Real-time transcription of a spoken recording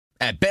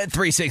At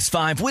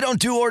Bet365, we don't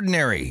do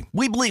ordinary.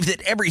 We believe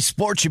that every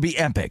sport should be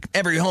epic.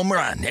 Every home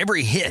run,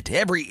 every hit,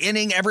 every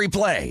inning, every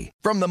play.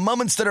 From the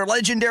moments that are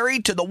legendary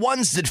to the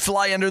ones that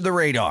fly under the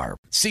radar.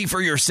 See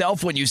for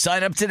yourself when you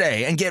sign up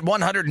today and get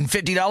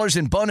 $150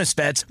 in bonus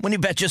bets when you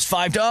bet just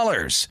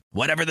 $5.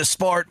 Whatever the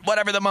sport,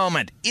 whatever the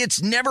moment,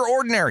 it's never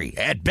ordinary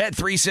at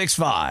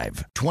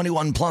Bet365.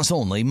 21 plus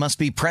only. Must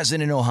be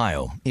present in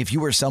Ohio. If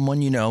you or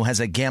someone you know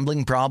has a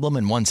gambling problem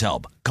and wants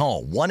help,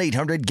 call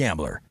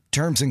 1-800-GAMBLER.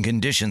 Terms and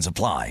conditions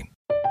apply.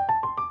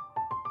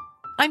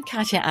 I'm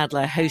Katya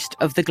Adler, host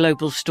of The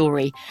Global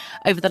Story.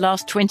 Over the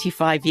last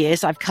 25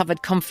 years, I've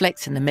covered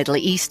conflicts in the Middle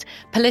East,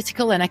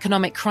 political and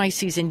economic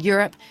crises in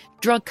Europe,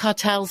 drug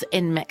cartels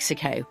in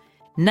Mexico.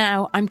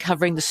 Now I'm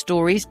covering the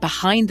stories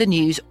behind the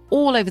news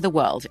all over the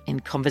world in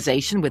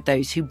conversation with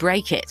those who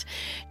break it.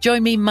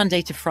 Join me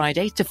Monday to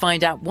Friday to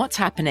find out what's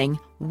happening,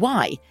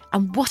 why,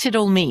 and what it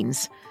all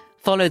means.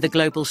 Follow The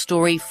Global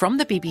Story from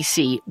the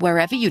BBC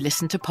wherever you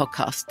listen to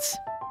podcasts.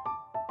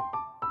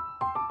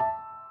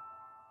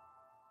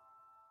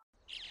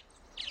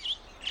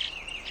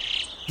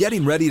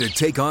 Getting ready to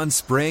take on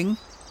spring?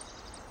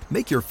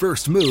 Make your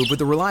first move with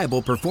the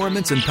reliable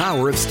performance and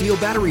power of Steel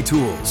battery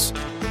tools.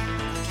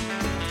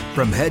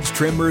 From hedge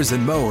trimmers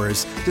and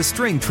mowers to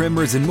string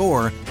trimmers and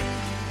more,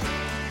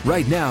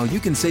 right now you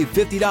can save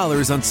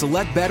 $50 on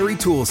select battery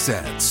tool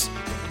sets.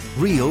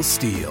 Real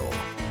Steel.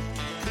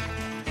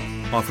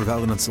 Offer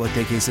valid on select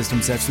AK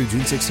system sets through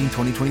June 16,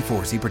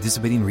 2024. See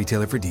participating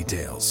retailer for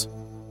details.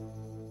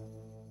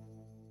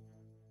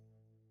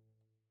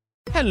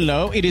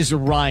 Hello, it is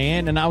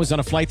Ryan, and I was on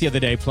a flight the other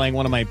day playing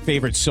one of my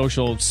favorite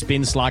social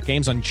spin slot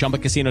games on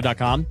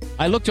ChumbaCasino.com.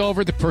 I looked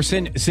over at the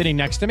person sitting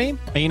next to me,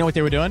 and you know what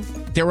they were doing?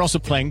 They were also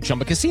playing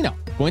Chumba Casino.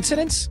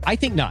 Coincidence? I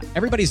think not.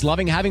 Everybody's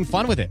loving having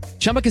fun with it.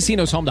 Chumba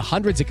Casino is home to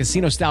hundreds of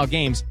casino-style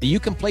games that you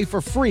can play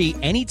for free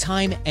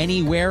anytime,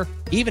 anywhere,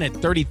 even at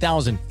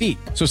 30,000 feet.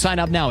 So sign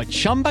up now at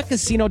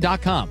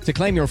ChumbaCasino.com to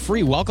claim your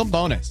free welcome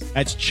bonus.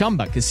 That's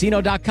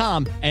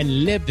ChumbaCasino.com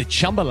and live the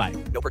Chumba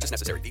life. No purchase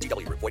necessary.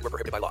 VGW. Void where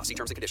prohibited by law. See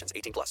terms and conditions.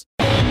 18 plus.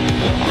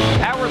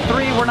 Hour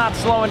 3, we're not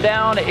slowing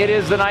down. It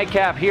is the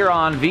Nightcap here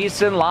on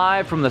VSiN,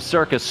 live from the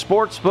Circus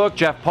Sportsbook.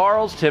 Jeff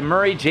Parles, Tim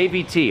Murray,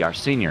 JVT, our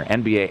senior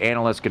NBA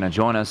analyst, going to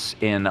join us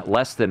in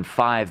less than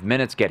 5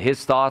 minutes. Get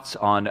his thoughts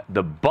on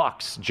the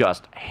Bucks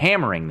just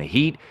hammering the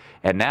Heat.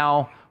 And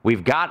now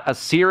we've got a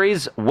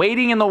series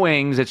waiting in the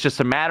wings. It's just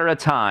a matter of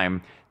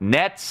time.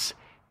 Nets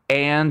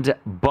and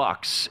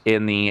Bucks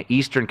in the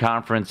Eastern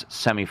Conference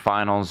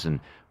semifinals. And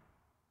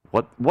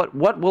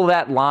what will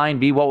that line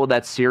be? What will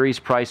that series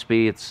price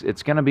be?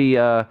 It's going to be,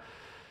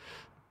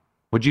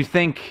 would you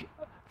think,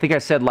 I think I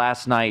said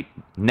last night,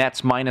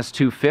 Nets minus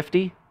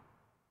 250?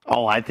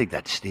 Oh, I think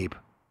that's steep.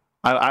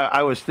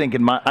 I was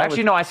thinking. No,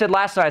 I said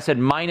last night, I said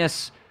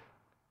minus.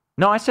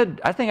 No, I think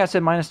I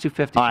said minus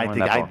 250.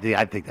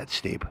 I think that's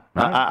steep.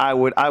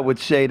 Right. I would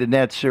say the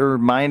Nets are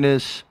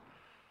minus.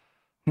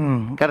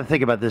 Got to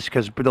think about this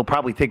because they'll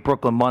probably take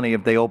Brooklyn money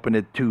if they open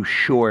it too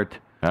short.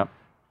 Yep.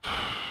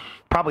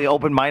 Probably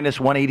open minus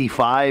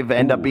 185.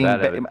 End up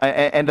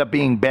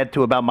being bet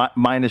to about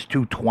minus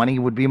 220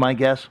 would be my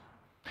guess.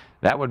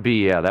 That would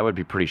be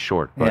pretty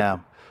short. But,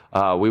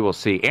 yeah. We will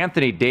see.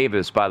 Anthony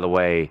Davis, by the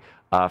way,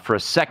 for a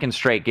second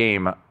straight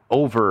game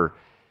over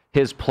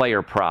his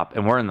player prop,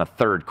 and we're in the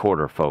third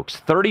quarter, folks.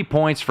 30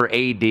 points for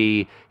AD.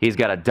 He's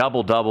got a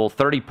double-double,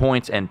 30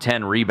 points and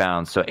 10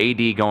 rebounds. So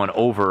AD going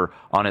over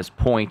on his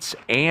points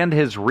and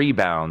his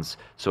rebounds.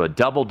 So a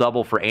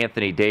double-double for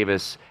Anthony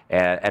Davis.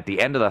 At the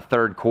end of the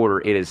third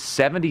quarter, it is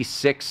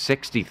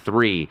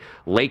 76-63.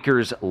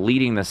 Lakers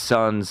leading the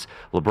Suns.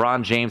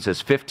 LeBron James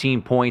has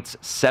 15 points,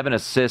 7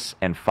 assists,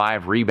 and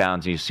 5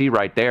 rebounds. And you see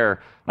right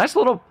there, nice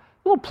little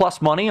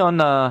plus money on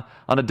a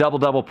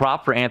double-double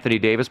prop for Anthony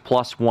Davis,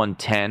 plus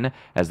 110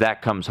 as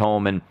that comes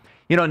home. And,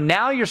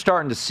 now you're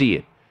starting to see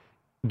it.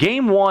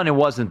 Game 1, it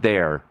wasn't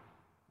there.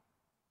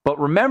 But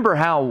remember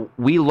how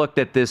we looked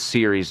at this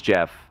series,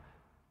 Jeff,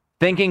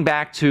 thinking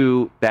back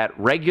to that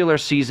regular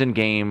season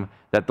game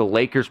that the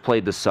Lakers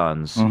played the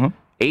Suns. Mm-hmm.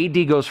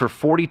 AD goes for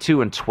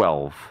 42 and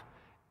 12.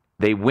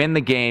 They win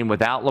the game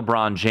without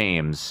LeBron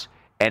James.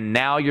 And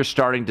now you're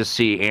starting to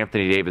see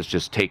Anthony Davis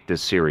just take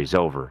this series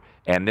over.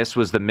 And this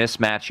was the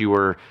mismatch you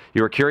were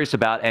curious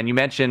about. And you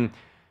mentioned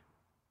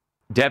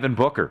Devin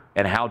Booker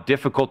and how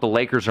difficult the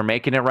Lakers are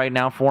making it right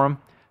now for him.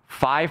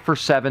 5 for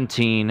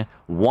 17,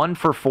 1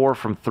 for 4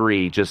 from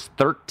 3, just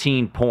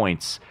 13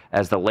 points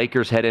as the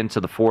Lakers head into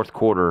the fourth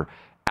quarter,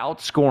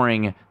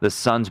 outscoring the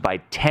Suns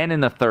by 10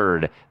 in the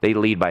third. They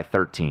lead by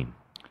 13.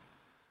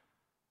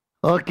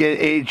 Look,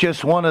 it's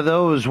just one of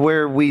those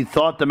where we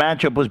thought the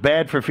matchup was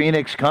bad for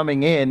Phoenix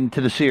coming into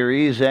the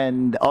series,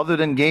 and other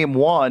than game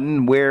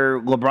 1,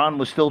 where LeBron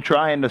was still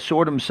trying to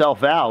sort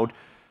himself out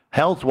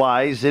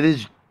health-wise, it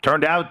has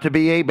turned out to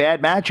be a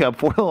bad matchup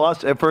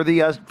for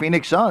the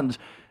Phoenix Suns.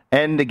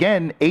 And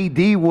again,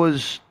 AD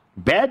was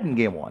bad in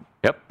game 1.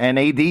 Yep. And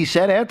AD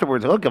said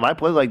afterwards, look, if I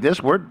play like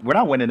this, we're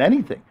not winning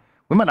anything.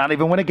 We might not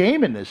even win a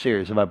game in this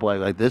series if I play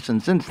like this.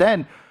 And since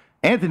then,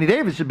 Anthony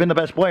Davis has been the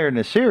best player in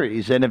this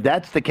series. And if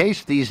that's the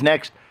case these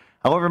next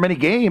however many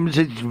games,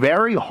 it's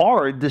very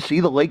hard to see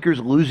the Lakers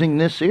losing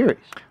this series.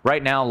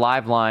 Right now,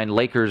 live line,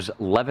 Lakers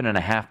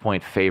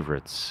 11.5-point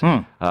favorites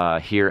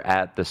here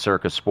at the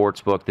Circa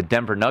Sportsbook. The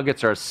Denver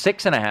Nuggets are a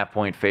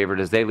 6.5-point favorite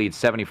as they lead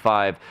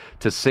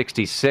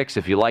 75-66.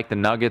 If you like the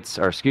Nuggets,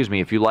 or excuse me,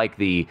 if you like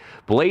the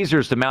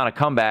Blazers to mount a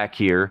comeback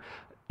here,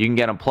 you can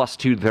get them plus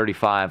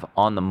 235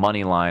 on the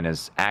money line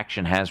as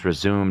action has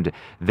resumed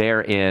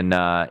there in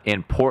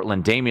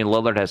Portland. Damian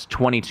Lillard has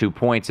 22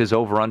 points. His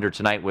over-under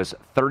tonight was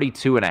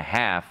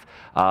 32.5.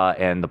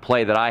 And the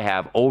play that I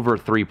have, over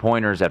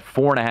 3-pointers at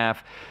 4.5.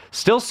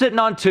 Still sitting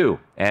on 2.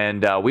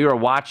 And we were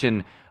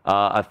watching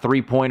a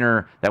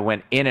 3-pointer that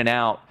went in and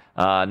out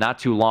not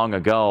too long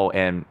ago.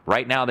 And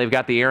right now they've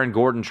got the Aaron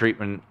Gordon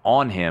treatment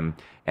on him,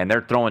 and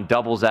they're throwing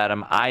doubles at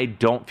him. I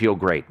don't feel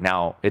great.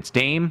 Now, it's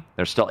Dame.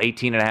 There's still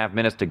 18.5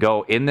 minutes to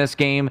go in this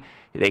game.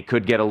 They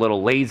could get a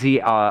little lazy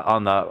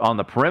on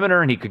the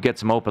perimeter, and he could get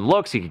some open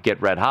looks. He could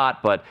get red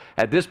hot. But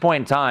at this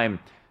point in time,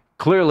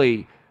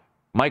 clearly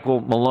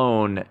Michael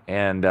Malone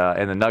and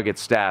the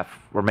Nuggets staff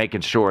were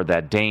making sure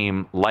that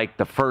Dame, like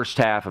the first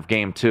half of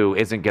Game 2,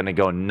 isn't going to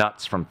go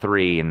nuts from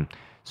 3. And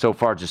so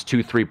far, just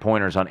 2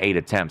 3-pointers on 8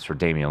 attempts for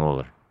Damian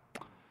Lillard.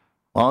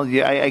 Well,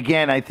 yeah,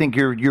 again, I think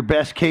your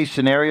best case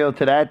scenario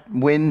to that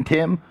win,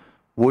 Tim,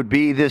 would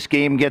be this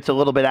game gets a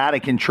little bit out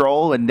of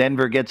control and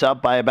Denver gets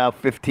up by about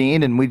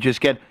 15, and we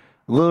just get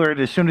Lillard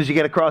as soon as you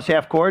get across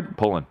half court.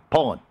 Pulling.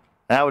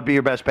 That would be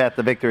your best path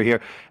to victory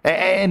here.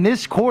 And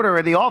this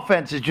quarter, the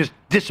offense has just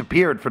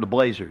disappeared for the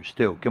Blazers,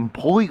 too.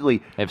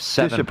 Completely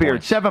disappeared.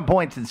 Points. 7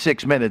 points in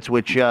 6 minutes,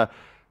 which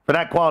for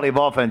that quality of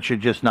offense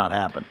should just not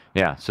happen.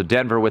 Yeah, so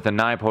Denver with a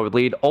 9-point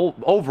lead.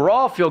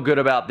 Overall, feel good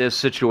about this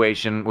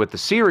situation with the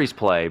series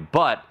play,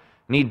 but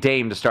need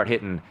Dame to start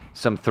hitting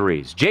some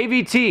threes.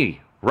 JVT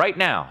right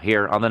now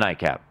here on the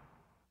Nightcap.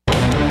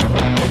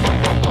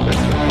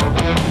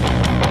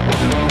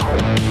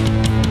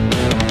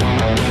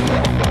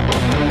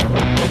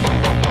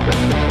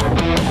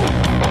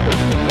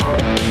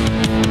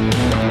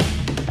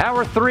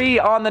 Hour 3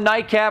 on the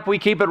Nightcap. We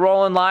keep it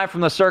rolling live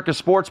from the Circa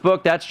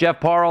Sportsbook. That's Jeff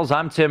Parles.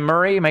 I'm Tim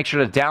Murray. Make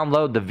sure to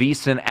download the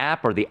VSiN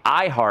app or the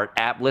iHeart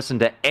app. Listen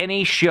to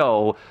any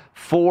show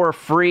for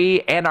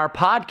free, and our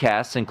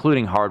podcasts,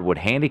 including Hardwood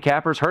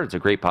Handicappers. Heard it's a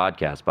great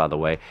podcast, by the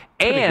way.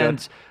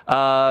 And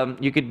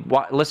you could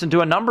listen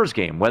to a numbers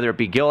game, whether it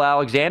be Gil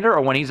Alexander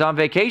or when he's on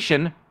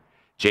vacation,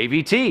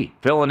 JVT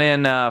filling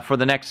in for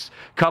the next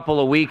couple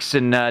of weeks.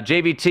 And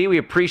JVT, we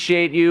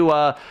appreciate you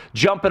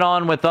jumping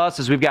on with us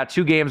as we've got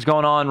 2 games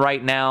going on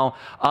right now.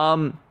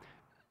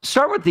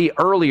 Start with the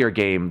earlier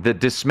game, the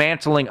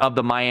dismantling of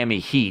the Miami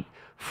Heat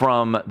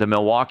from the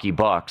Milwaukee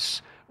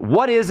Bucks.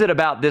 What is it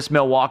about this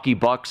Milwaukee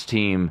Bucks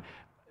team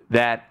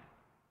that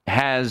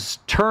has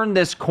turned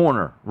this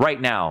corner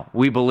right now,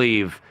 we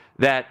believe,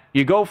 that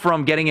you go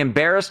from getting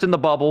embarrassed in the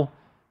bubble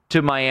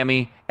to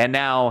Miami, and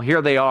now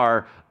here they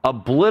are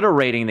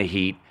obliterating the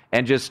Heat,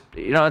 and just,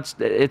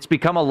 it's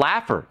become a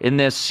laugher in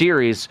this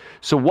series.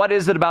 So what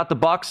is it about the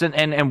Bucks,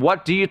 and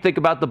what do you think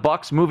about the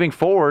Bucks moving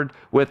forward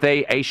with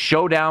a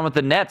showdown with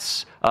the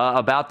Nets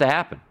about to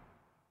happen?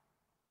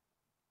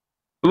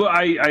 Well,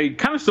 I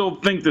kind of still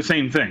think the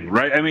same thing,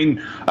 right? I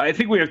mean, I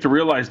think we have to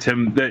realize,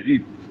 Tim, that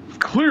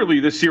clearly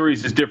this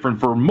series is different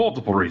for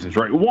multiple reasons,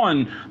 right?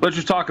 One, let's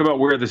just talk about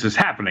where this is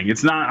happening.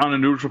 It's not on a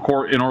neutral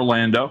court in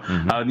Orlando.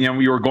 Mm-hmm.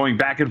 We were going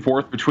back and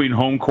forth between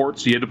home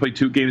courts. So you had to play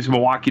 2 games in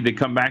Milwaukee. They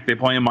come back, they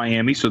play in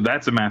Miami. So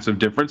that's a massive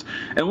difference.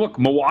 And look,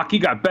 Milwaukee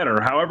got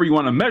better. However you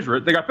want to measure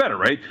it, they got better,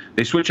 right?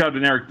 They switch out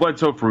an Eric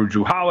Bledsoe for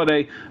Jrue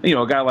Holiday.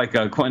 A guy like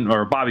Clinton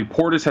or Bobby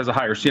Portis has a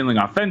higher ceiling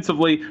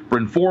offensively.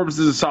 Bryn Forbes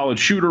is a solid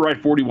shooter,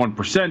 right?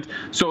 41%.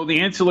 So the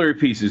ancillary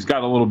pieces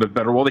got a little bit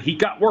better. Well, the Heat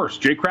got worse.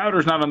 Jay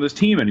Crowder's not on this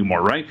team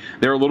anymore, right?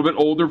 They're a little bit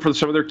older for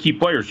some of their key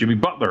players. Jimmy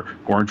Butler,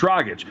 Goran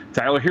Dragic,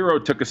 Tyler Hero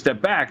took a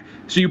step back.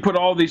 So you put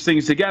all these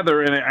things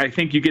together, and I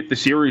think you get the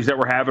series that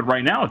we're having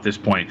right now at this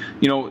point.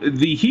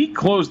 The Heat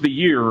closed the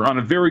year on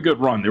a very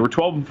good run. They were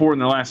 12-4 in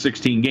their last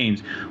 16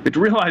 games. We have to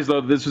realize, though,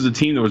 this was a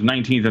team that was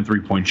 19th in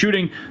three-point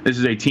shooting. This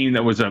is a team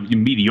that was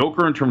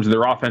mediocre in terms of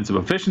their offensive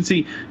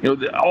efficiency.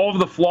 All of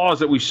the flaws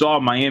that we saw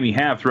Miami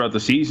have throughout the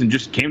season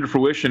just came to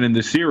fruition in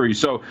this series.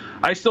 So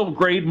I still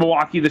grade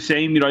Milwaukee the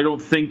same. I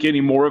don't think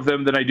any more of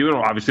them than I do.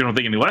 I obviously don't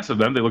think any less of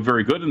them. They look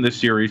very good in this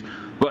series.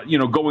 But,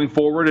 going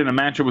forward in a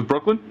matchup with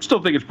Brooklyn,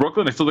 still think it's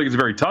Brooklyn. I still think it's a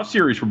very tough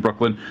series for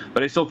Brooklyn.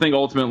 But I still think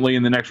ultimately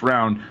in the next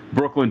round,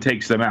 Brooklyn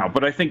takes them out.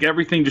 But I think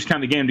everything just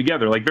kind of came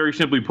together. Like, very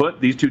simply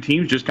put, these 2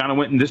 teams just kind of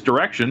went in this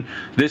direction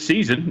this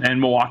season, and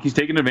Milwaukee's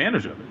taking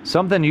advantage of it.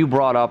 Something you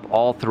brought up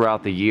all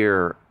throughout the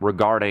year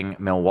regarding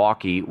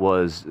Milwaukee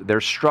was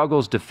their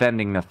struggles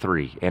defending the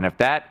 3. And if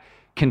that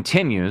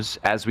continues,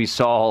 as we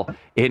saw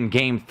in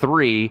Game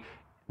 3,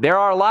 there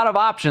are a lot of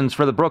options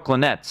for the Brooklyn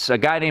Nets. A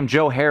guy named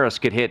Joe Harris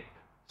could hit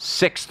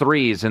 6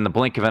 threes in the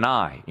blink of an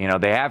eye.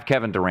 They have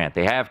Kevin Durant,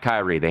 they have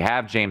Kyrie, they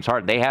have James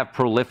Harden, they have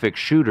prolific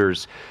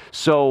shooters.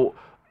 So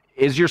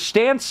is your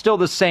stance still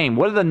the same?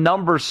 What do the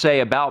numbers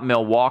say about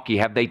Milwaukee?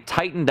 Have they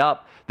tightened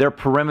up their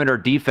perimeter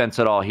defense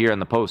at all here in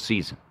the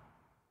postseason?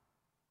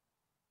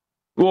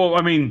 Well,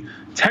 I mean,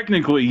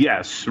 technically,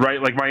 yes,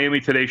 right? Like Miami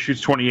today shoots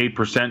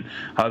 28%.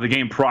 The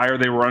game prior,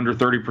 they were under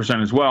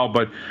 30% as well.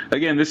 But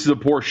again, this is a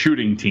poor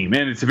shooting team,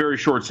 and it's a very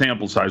short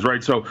sample size,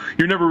 right? So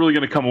you're never really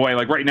going to come away.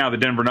 Like right now, the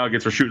Denver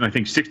Nuggets are shooting, I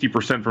think,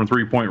 60% from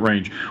three-point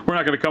range. We're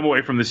not going to come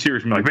away from this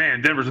series and be like,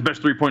 man, Denver's the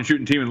best three-point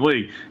shooting team in the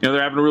league.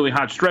 They're having a really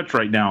hot stretch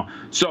right now.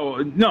 So,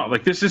 no,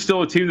 like this is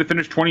still a team that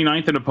finished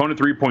 29th in opponent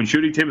three-point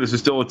shooting team. This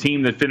is still a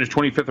team that finished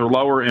 25th or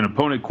lower in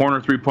opponent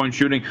corner three-point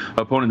shooting,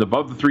 opponent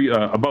above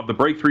the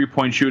break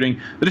three-point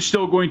shooting. That is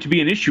still going to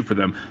be an issue for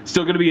them.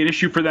 Still going to be an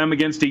issue for them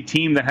against a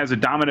team that has a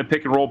dominant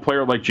pick and roll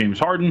player like James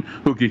Harden,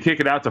 who can kick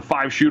it out to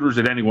 5 shooters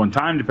at any one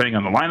time, depending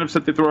on the lineups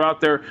that they throw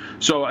out there.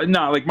 So,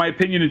 no, like my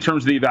opinion in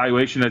terms of the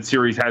evaluation of that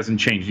series hasn't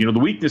changed. The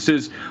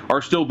weaknesses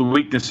are still the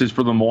weaknesses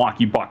for the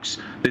Milwaukee Bucks.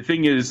 The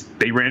thing is,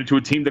 they ran into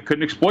a team that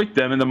couldn't exploit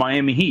them in the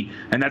Miami Heat,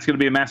 and that's going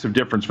to be a massive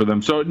difference for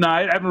them. So, no,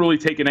 I haven't really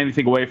taken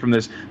anything away from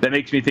this that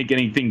makes me think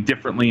anything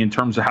differently in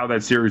terms of how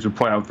that series would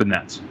play out with the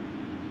Nets.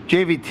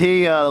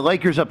 JVT,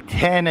 Lakers up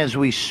 10 as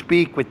we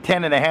speak with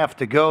 10.5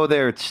 to go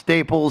there at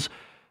Staples.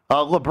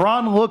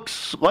 LeBron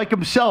looks like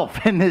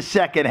himself in this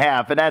second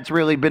half, and that's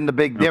really been the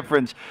big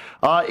difference.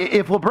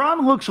 If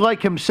LeBron looks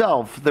like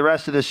himself the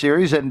rest of the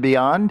series and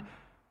beyond,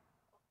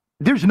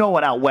 there's no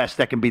one out west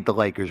that can beat the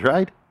Lakers,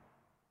 right?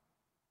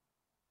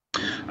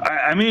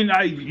 I mean,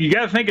 you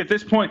got to think at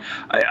this point,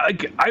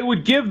 I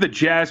would give the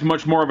Jazz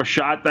much more of a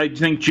shot, I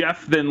think,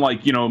 Jeff, than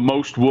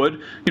most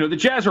would. The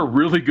Jazz are a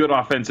really good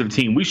offensive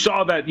team. We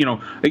saw that,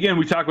 again,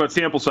 we talk about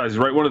sample sizes,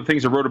 right? One of the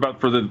things I wrote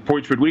about for the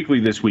Point Spread Weekly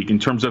this week in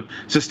terms of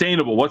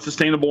what's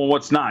sustainable and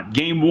what's not.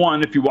 Game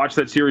 1, if you watch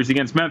that series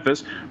against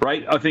Memphis,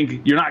 right, I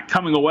think you're not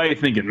coming away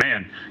thinking,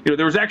 man,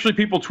 there was actually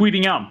people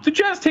tweeting out, the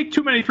Jazz take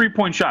too many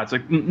three-point shots.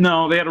 Like,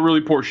 no, they had a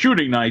really poor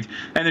shooting night,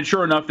 and then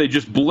sure enough, they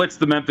just blitzed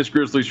the Memphis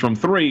Grizzlies from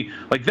 3.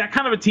 Like, that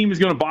kind of a team is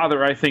going to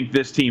bother, I think,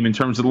 this team in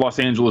terms of the Los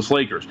Angeles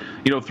Lakers.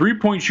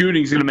 Three-point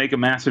shooting is going to make a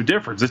massive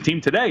difference. This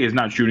team today is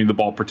not shooting the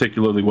ball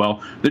particularly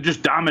well. They're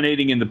just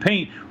dominating in the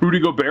paint. Rudy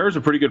Gobert is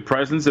a pretty good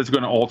presence that's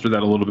going to alter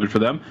that a little bit for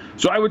them.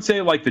 So I would say,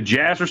 the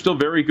Jazz are still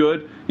very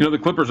good. The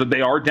Clippers,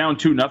 they are down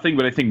 2-0,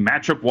 but I think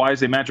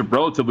matchup-wise, they match up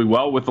relatively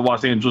well with the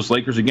Los Angeles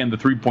Lakers. Again, the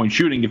three-point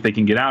shooting, if they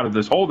can get out of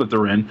this hole that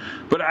they're in.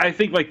 But I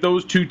think,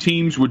 those two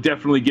teams would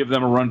definitely give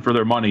them a run for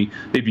their money.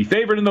 They'd be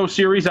favored in those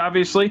series,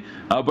 obviously,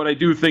 but I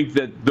do think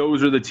that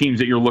those are the teams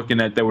that you're looking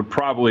at that would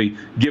probably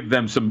give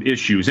them some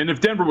issues. And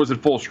if Denver was at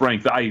full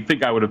strength, I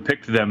think I would have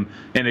picked them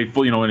in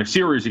a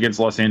series against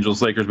Los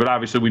Angeles Lakers. But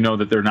obviously, we know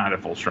that they're not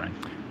at full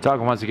strength.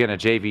 Talking once again at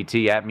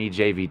JVT, at me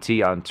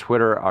JVT on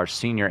Twitter, our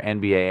senior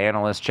NBA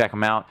analyst. Check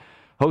him out.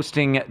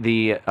 Hosting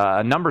the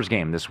numbers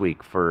game this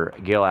week for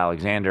Gil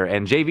Alexander.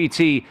 And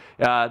JVT,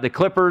 the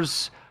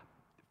Clippers,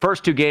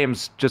 first 2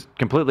 games just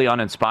completely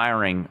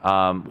uninspiring.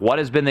 What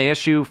has been the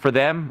issue for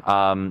them?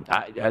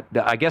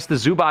 I guess the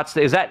Zubats,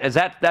 is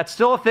that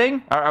still a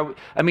thing?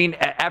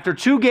 After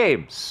 2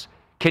 games,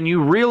 can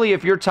you really,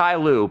 if you're Ty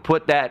Lue,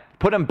 put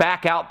him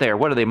back out there?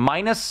 What are they,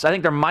 minus? I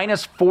think they're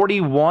minus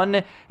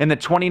 41 in the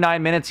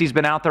 29 minutes he's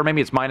been out there.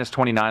 Maybe it's minus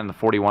 29 in the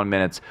 41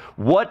 minutes.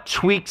 What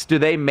tweaks do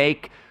they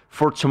make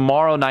for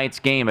tomorrow night's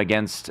game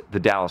against the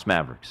Dallas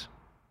Mavericks?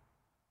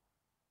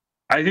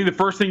 I think the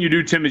first thing you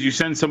do, Tim, is you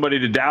send somebody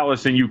to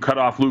Dallas and you cut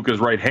off Luka's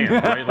right hand,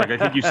 right? I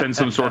think you send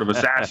some sort of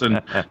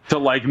assassin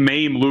to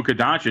maim Luka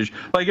Doncic.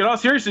 In all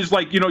seriousness,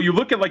 you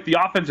look at the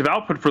offensive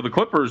output for the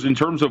Clippers in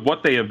terms of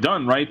what they have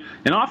done, right?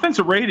 An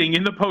offensive rating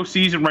in the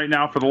postseason right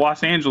now for the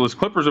Los Angeles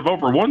Clippers of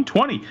over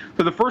 120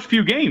 for the first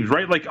few games,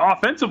 right?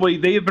 Offensively,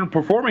 they have been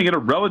performing at a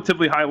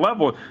relatively high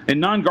level.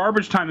 In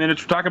non-garbage time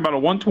minutes, we're talking about a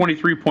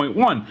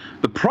 123.1.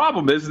 The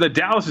problem is that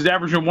Dallas is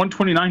averaging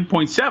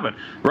 129.7,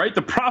 right?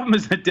 The problem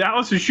is that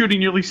Dallas is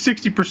shooting nearly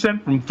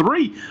 60% from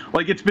 3.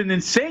 It's been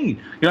insane.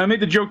 I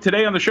made the joke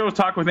today on the show,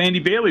 talk with Andy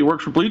Bailey, who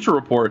works for Bleacher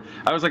Report.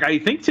 I was like, I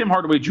think Tim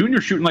Hardaway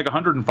Jr. shooting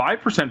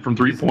 105% from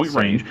 3-point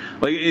range.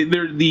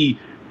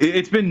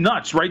 It's been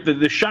nuts, right?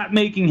 The shot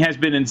making has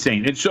been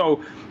insane. And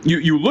so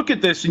you look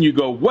at this and you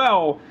go,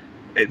 well,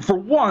 for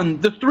one,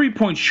 the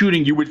three-point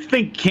shooting you would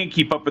think can't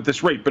keep up at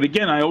this rate. But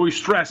again, I always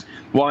stress,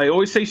 while I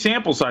always say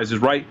sample sizes,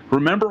 right?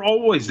 Remember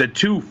always that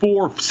 2,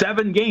 4,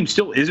 7 games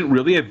still isn't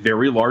really a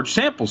very large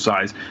sample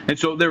size. And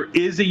so there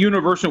is a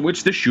universe in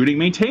which the shooting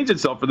maintains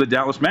itself for the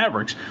Dallas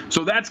Mavericks.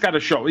 So that's got to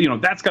show,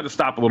 that's got to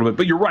stop a little bit.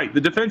 But you're right,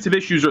 the defensive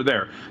issues are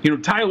there.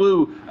 Ty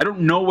Lue, I don't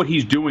know what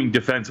he's doing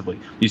defensively.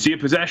 You see a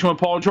possession with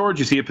Paul George,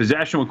 you see a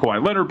possession with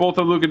Kawhi Leonard, both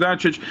of Luka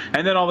Doncic,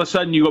 and then all of a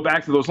sudden you go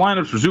back to those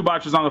lineups where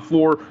Zubac is on the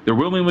floor. They're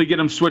willingly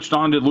getting him switched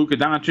on to Luka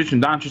Doncic,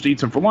 and Doncic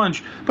eats him for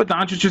lunch, but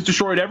Doncic just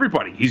destroyed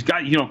everybody. He's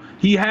got,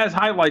 he has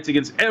highlights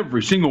against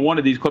every single one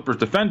of these Clippers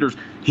defenders.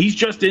 He's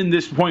just in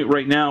this point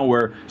right now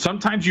where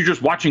sometimes you're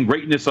just watching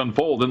greatness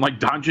unfold, and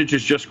Doncic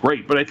is just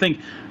great. But I think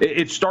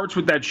it starts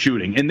with that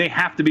shooting, and they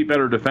have to be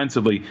better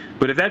defensively.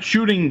 But if that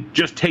shooting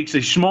just takes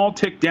a small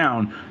tick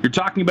down, you're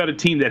talking about a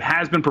team that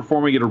has been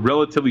performing at a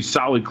relatively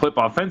solid clip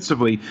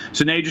offensively.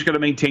 So now you just got to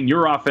maintain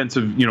your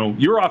offensive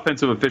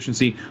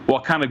efficiency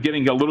while kind of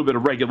getting a little bit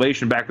of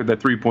regulation back with that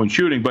 3-point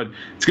shooting. But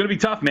it's going to be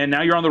tough, man.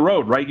 Now you're on the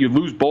road, right? You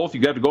lose both.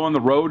 You got to go on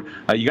the road.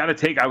 You got to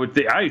take. I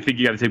think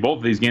you got to take both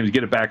of these games to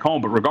get it back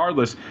home. But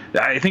regardless,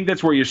 I think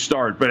that's where you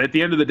start. But at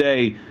the end of the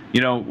day,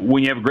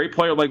 when you have a great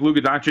player like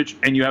Luka Doncic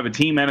and you have a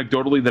team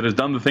anecdotally that has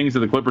done the things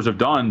that the Clippers have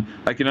done,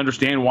 I can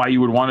understand why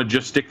you would want to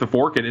just stick the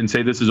fork in it and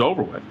say this is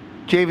over with.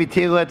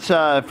 JVT, let's,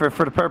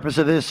 for the purpose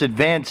of this,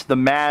 advance the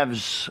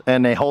Mavs,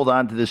 and they hold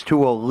on to this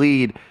 2-0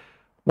 lead.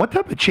 What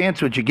type of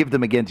chance would you give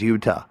them against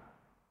Utah?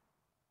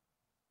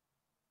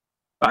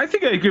 I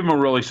think I give them a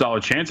really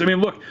solid chance. I mean,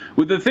 look,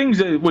 with the things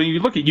that when you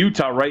look at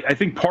Utah, right, I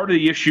think part of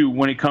the issue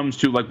when it comes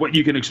to like what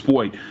you can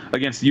exploit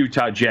against the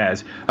Utah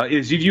Jazz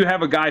is if you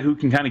have a guy who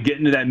can kind of get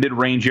into that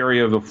mid-range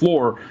area of the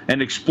floor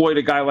and exploit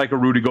a guy like a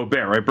Rudy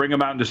Gobert, right, bring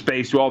him out into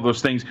space, do all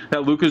those things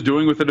that Luka's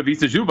doing with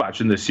Ivica Zubac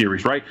in this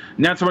series, right?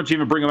 Not so much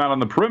even bring him out on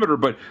the perimeter,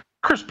 but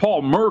Chris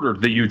Paul murdered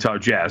the Utah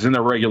Jazz in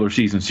their regular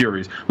season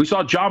series. We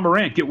saw Ja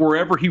Morant get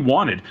wherever he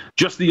wanted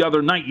just the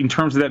other night in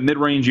terms of that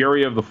mid-range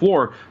area of the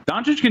floor.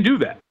 Doncic can do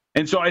that.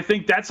 And so I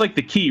think that's like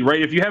the key,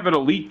 right? If you have an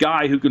elite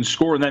guy who can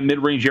score in that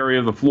mid-range area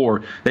of the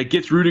floor that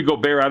gets Rudy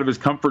Gobert out of his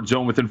comfort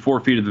zone within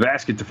 4 feet of the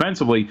basket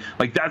defensively,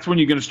 like that's when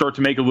you're going to start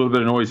to make a little bit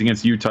of noise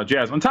against the Utah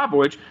Jazz. On top of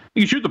which,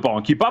 you can shoot the ball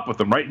and keep up with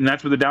them, right? And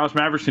that's what the Dallas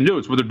Mavericks can do.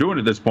 It's what they're doing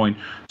at this point.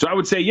 So I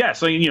would say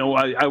yes.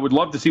 I would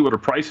love to see what a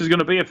price is going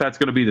to be if that's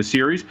going to be the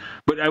series.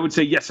 But I would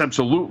say yes,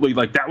 absolutely.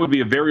 Like that would be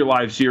a very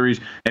live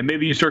series. And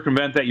maybe you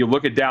circumvent that. You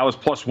look at Dallas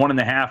plus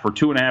 1.5 or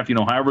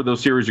 2.5, however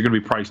those series are going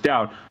to be priced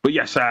out. But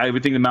yes, I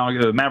would think the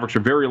Mavericks are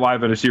very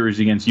live in a series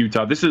against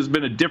Utah. This has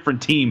been a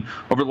different team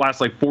over the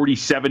last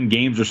 47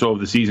 games or so of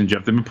the season,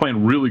 Jeff. They've been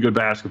playing really good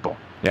basketball.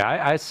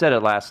 Yeah, I said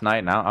it last night,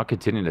 and I'll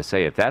continue to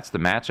say, if that's the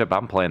matchup,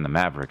 I'm playing the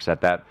Mavericks at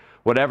that,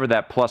 whatever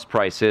that plus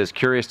price is.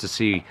 Curious to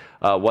see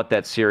what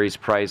that series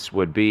price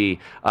would be.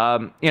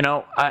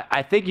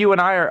 I think you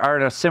and I are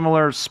in a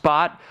similar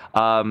spot,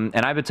 and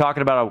I've been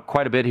talking about it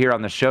quite a bit here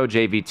on the show,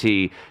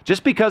 JVT,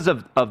 just because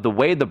of the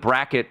way the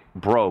bracket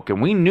broke,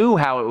 and we knew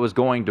how it was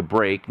going to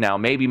break. Now,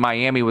 maybe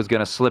Miami was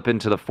going to slip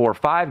into the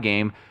 4-5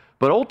 game,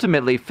 but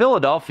ultimately,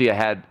 Philadelphia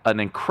had an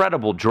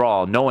incredible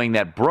draw, knowing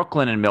that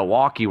Brooklyn and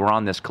Milwaukee were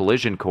on this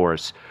collision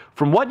course.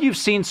 From what you've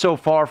seen so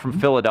far from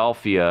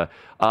Philadelphia,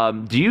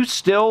 do you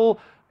still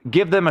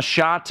give them a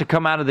shot to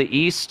come out of the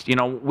East?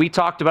 We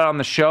talked about on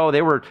the show,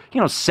 they were,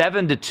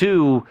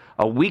 7-2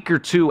 a week or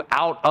two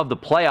out of the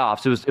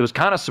playoffs. It was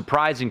kind of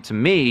surprising to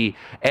me.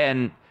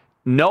 And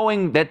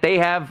knowing that they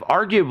have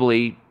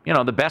arguably,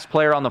 the best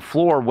player on the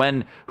floor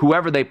when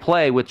whoever they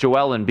play with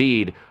Joel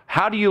Embiid,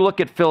 how do you look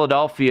at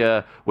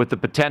Philadelphia with the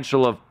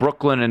potential of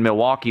Brooklyn and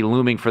Milwaukee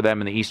looming for them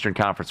in the Eastern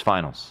Conference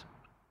Finals?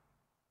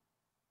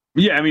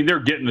 Yeah, I mean, they're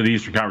getting to the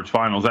Eastern Conference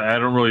Finals. I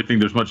don't really think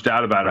there's much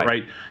doubt about it,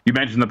 right? You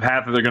mentioned the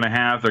path that they're going to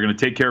have. They're going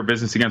to take care of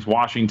business against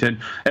Washington.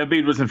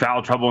 Embiid was in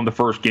foul trouble in the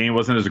first game,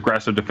 wasn't as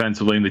aggressive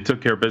defensively, and they took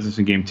care of business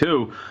in game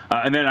 2.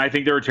 And then I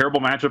think they're a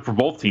terrible matchup for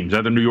both teams,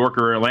 either New York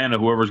or Atlanta,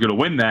 whoever's going to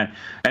win that.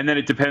 And then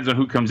it depends on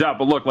who comes out.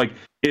 But look,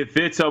 if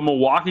it's a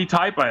Milwaukee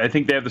type, I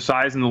think they have the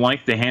size and the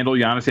length to handle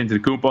Giannis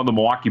Antetokounmpo and the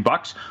Milwaukee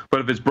Bucks. But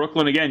if it's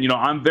Brooklyn, again,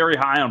 I'm very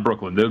high on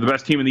Brooklyn. They're the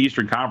best team in the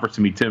Eastern Conference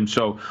to me, Tim.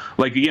 So,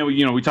 again,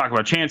 we talk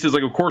about chances.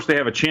 Of course, they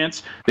have a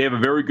chance. They have a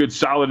very good,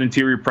 solid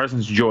interior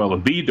presence. Joel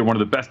Embiid, they're one of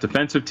the best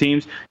defensive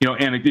teams.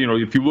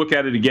 If you look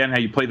at it again, how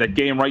you play that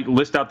game, right,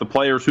 list out the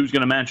players, who's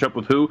going to match up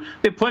with who.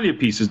 They have plenty of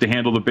pieces to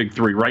handle the big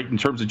three, right, in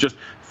terms of just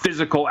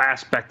physical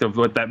aspect of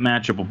what that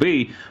matchup will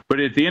be. But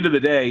at the end of the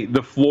day,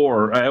 the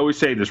floor, I always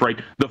say this, right,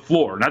 the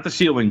floor, not the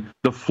ceiling,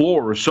 the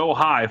floor is so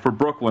high for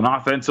Brooklyn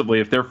offensively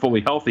if they're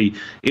fully healthy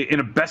in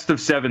a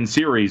best-of-7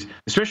 series,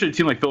 especially a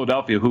team like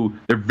Philadelphia, who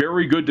they're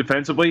very good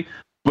defensively,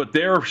 but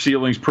their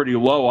ceiling's pretty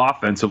low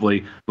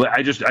offensively.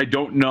 I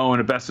don't know in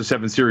a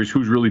best-of-7 series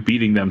who's really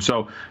beating them.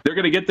 So they're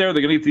going to get there.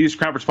 They're going to get to the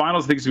Eastern Conference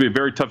Finals. I think it's going to be a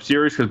very tough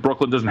series because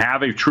Brooklyn doesn't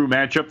have a true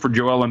matchup for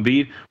Joel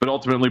Embiid, but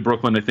ultimately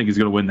Brooklyn, I think, is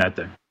going to win that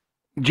thing.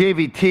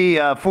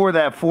 JVT, for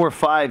that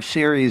 4-5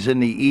 series in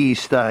the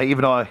East,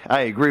 even though I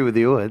agree with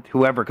you,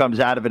 whoever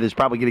comes out of it is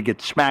probably going to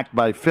get smacked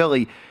by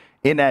Philly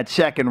in that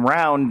second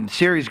round.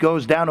 Series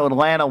goes down to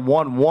Atlanta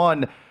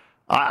 1-1.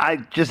 I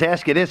just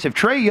ask you this. If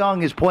Trae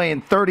Young is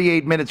playing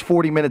 38 minutes,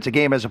 40 minutes a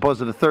game as opposed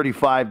to the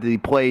 35 that he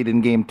played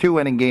in Game 2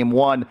 and in Game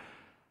 1,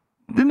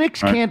 the Knicks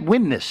can't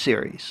win this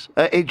series.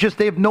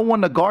 They have no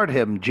one to guard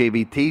him,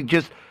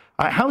 JVT.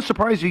 How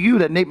surprised are you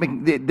that Nate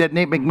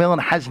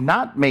McMillan has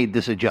not made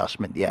this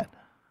adjustment yet?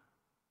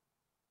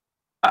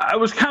 I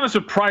was kind of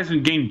surprised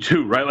in Game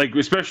 2, right?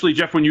 Especially,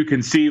 Jeff, when you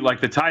can see,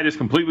 the tide is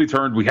completely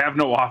turned. We have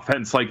no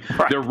offense.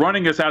 They're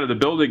running us out of the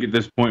building at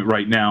this point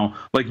right now.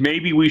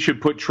 Maybe we should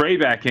put Trae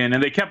back in.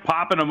 And they kept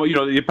popping him,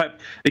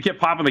 they kept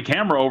popping the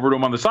camera over to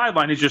him on the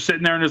sideline. He's just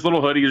sitting there in his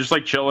little hoodie, just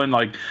chilling,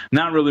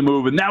 not really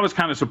moving. That was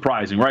kind of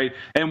surprising, right?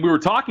 And we were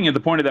talking at the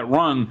point of that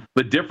run,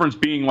 the difference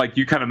being,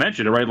 you kind of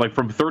mentioned it, right?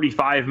 From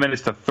 35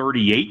 minutes to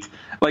 38.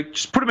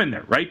 Just put him in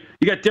there, right?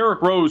 You got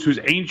Derrick Rose, who's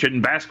ancient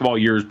in basketball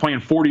years, playing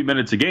 40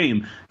 minutes a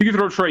game. You can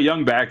throw Trae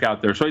Young back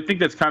out there. So I think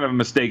that's kind of a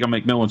mistake on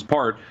McMillan's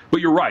part.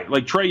 But you're right.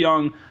 Trae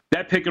Young,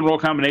 that pick and roll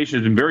combination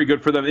has been very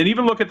good for them. And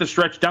even look at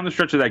down the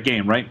stretch of that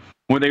game, right?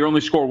 when they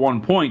only score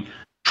 1 point.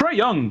 Trae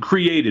Young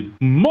created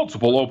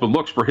multiple open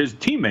looks for his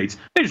teammates.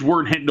 They just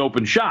weren't hitting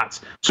open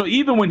shots. So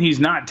even when he's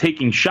not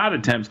taking shot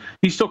attempts,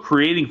 he's still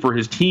creating for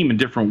his team in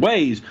different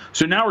ways.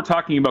 So now we're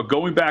talking about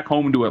going back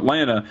home to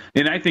Atlanta,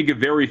 and I think a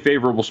very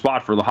favorable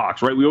spot for the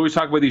Hawks, right? We always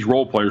talk about these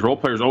role players. Role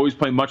players always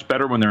play much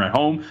better when they're at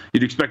home.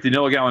 You'd expect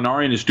Danilo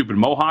Gallinari and his stupid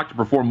mohawk to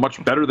perform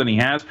much better than he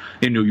has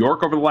in New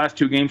York over the last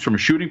 2 games from a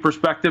shooting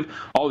perspective.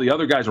 All the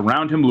other guys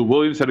around him, Lou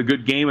Williams had a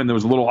good game, and there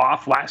was a little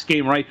off last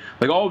game, right?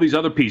 Like all these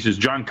other pieces.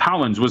 John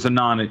Collins was a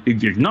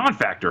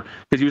non-factor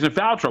because he was in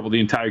foul trouble the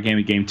entire game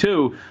in game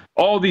 2.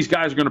 All these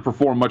guys are going to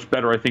perform much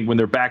better, I think, when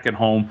they're back at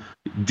home.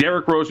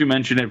 Derrick Rose, we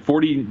mentioned it,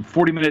 40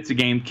 minutes a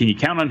game. Can you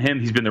count on him?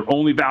 He's been their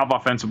only valve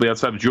offensively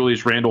outside of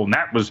Julius Randle, and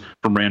that was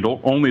from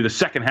Randle, only the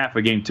second half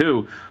of game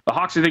 2. The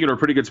Hawks, I think, are a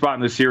pretty good spot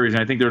in this series,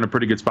 and I think they're in a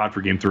pretty good spot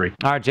for game 3.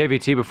 All right,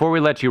 JVT, before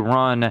we let you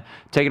run,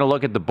 taking a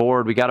look at the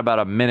board, we got about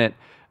a minute.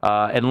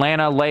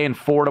 Atlanta laying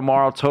 4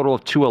 tomorrow, total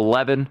of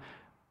 211.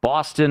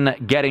 Boston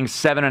getting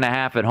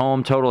 7.5 at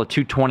home, total of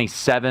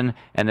 227.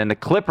 And then the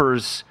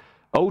Clippers,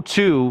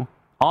 0-2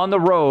 on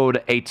the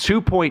road, a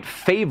 2-point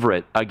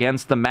favorite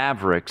against the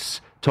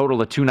Mavericks,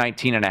 total of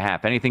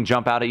 219.5. Anything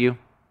jump out at you?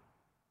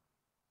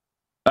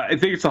 I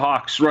think it's the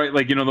Hawks, right?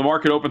 Like, the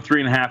market opened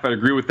 3.5. I'd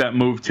agree with that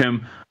move,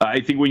 Tim.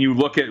 I think when you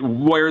look at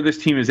where this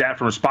team is at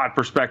from a spot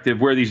perspective,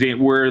 where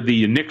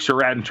the Knicks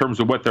are at in terms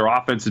of what their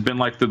offense has been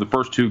like through the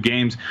first 2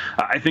 games,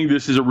 I think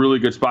this is a really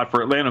good spot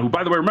for Atlanta, who,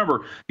 by the way,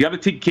 remember, you have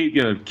to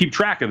keep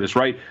track of this,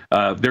 right?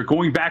 They're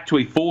going back to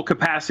a full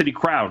capacity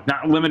crowd,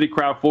 not limited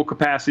crowd, full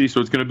capacity,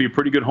 so it's going to be a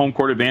pretty good home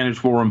court advantage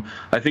for them.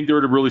 I think they're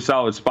at a really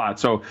solid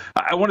spot. So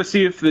I want to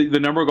see if the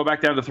number will go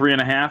back down to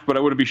 3.5, but I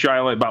wouldn't be shy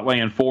about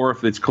laying 4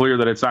 if it's clear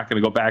that it's not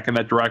going to go back in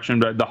that direction.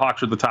 The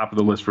Hawks are at the top of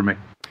the list for me.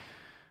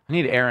 I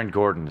need Aaron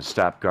Gordon to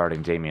stop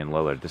guarding Damian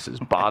Lillard. This is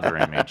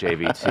bothering me,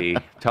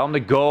 JVT. Tell him to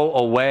go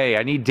away.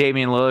 I need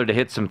Damian Lillard to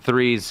hit some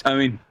threes. I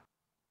mean,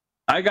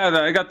 I got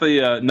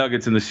the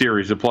Nuggets in the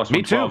series at plus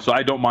 112, so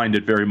I don't mind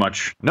it very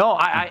much. No,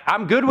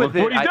 I'm good with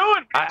it. What are you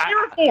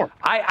doing?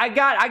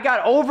 I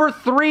got over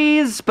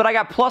threes, but I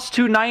got plus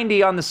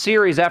 290 on the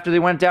series after they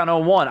went down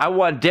 0-1. I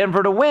want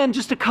Denver to win.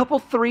 Just a couple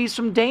threes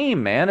from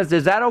Dame, man. Is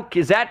that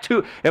okay? Is that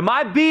too? Am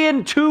I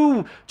being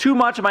too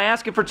much? Am I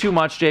asking for too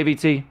much,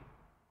 JVT?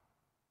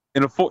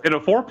 In a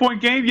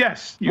 4-point game,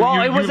 yes. It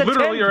was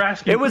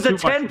a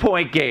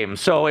 10-point game,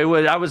 so it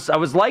was. I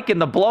was liking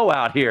the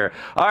blowout here.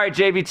 All right,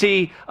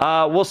 JVT,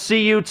 we'll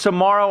see you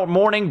tomorrow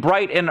morning,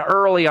 bright and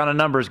early, on a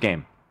numbers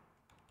game.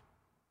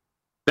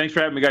 Thanks for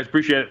having me, guys.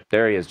 Appreciate it.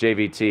 There he is,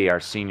 JVT, our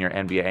senior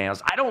NBA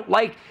analyst. I don't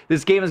like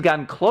this game has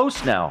gotten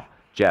close now,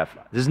 Jeff.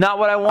 This is not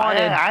what I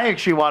wanted. I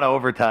actually want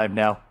overtime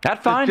now.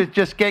 That's fine.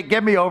 Just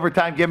get me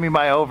overtime. Give me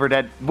my over.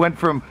 That went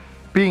from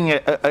being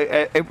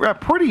a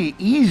pretty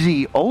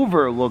easy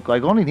over, look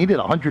like only needed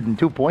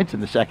 102 points in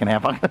the second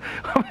half. I'm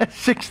at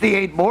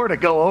 68 more to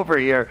go over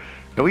here.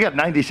 And we got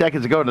 90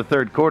 seconds to go in the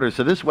third quarter,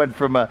 so this went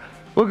from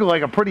looking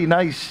like a pretty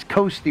nice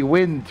coasty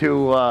win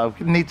to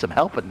need some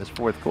help in this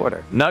fourth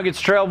quarter.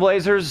 Nuggets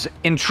Trailblazers,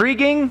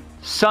 intriguing.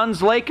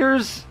 Suns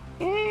Lakers,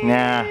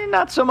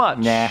 not so much.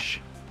 Nah.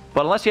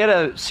 But unless you had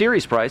a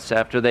series price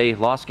after they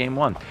lost game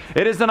 1.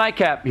 It is the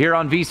Nightcap here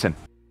on VSiN.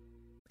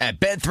 At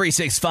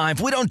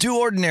Bet365, we don't do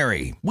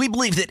ordinary. We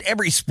believe that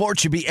every sport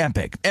should be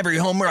epic. Every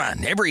home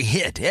run, every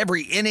hit,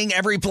 every inning,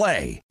 every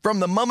play. From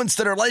the moments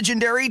that are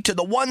legendary to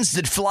the ones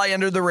that fly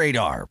under the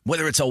radar.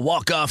 Whether it's a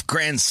walk-off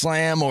grand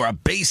slam or a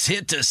base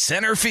hit to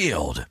center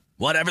field.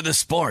 Whatever the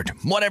sport,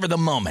 whatever the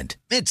moment.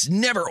 It's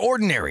never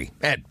ordinary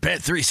at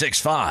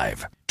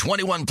Bet365.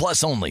 21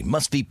 plus only.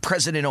 Must be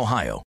present in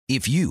Ohio.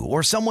 If you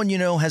or someone you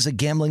know has a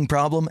gambling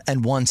problem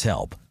and wants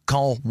help,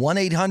 call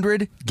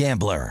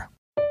 1-800-GAMBLER.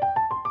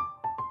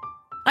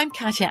 I'm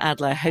Katya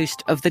Adler,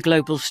 host of The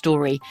Global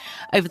Story.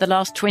 Over the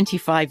last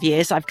 25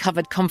 years, I've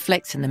covered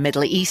conflicts in the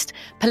Middle East,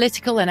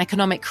 political and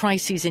economic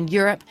crises in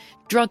Europe,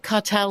 drug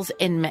cartels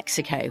in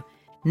Mexico.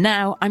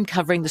 Now I'm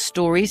covering the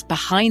stories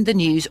behind the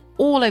news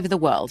all over the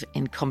world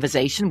in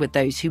conversation with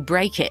those who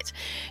break it.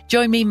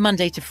 Join me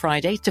Monday to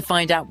Friday to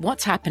find out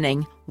what's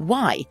happening,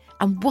 why,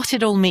 and what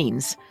it all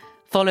means.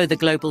 Follow The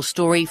Global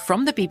Story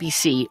from the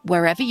BBC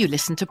wherever you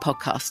listen to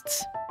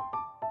podcasts.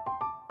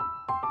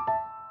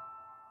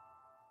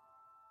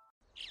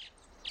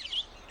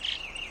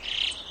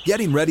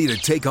 Getting ready to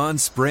take on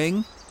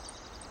spring?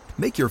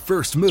 Make your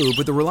first move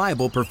with the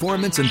reliable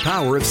performance and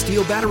power of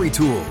Steel battery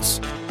tools.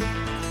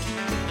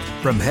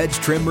 From hedge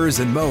trimmers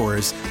and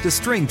mowers to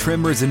string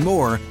trimmers and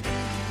more,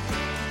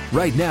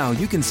 right now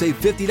you can save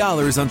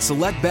 $50 on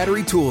select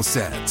battery tool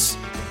sets.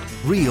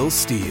 Real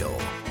Steel.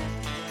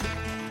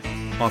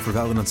 Offer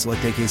valid on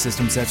select AK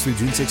system sets through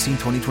June 16,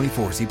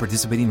 2024. See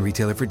participating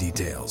retailer for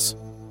details.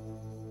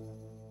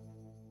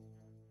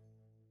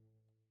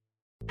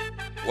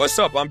 What's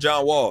up? I'm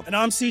John Wall. And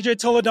I'm CJ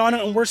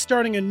Toledano, and we're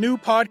starting a new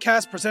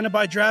podcast presented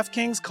by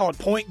DraftKings called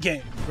Point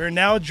Game. We're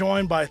now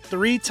joined by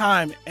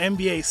 3-time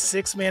NBA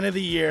Sixth Man of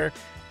the Year,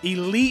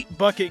 elite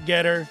bucket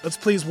getter. Let's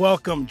please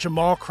welcome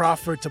Jamal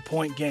Crawford to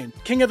Point Game.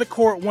 King of the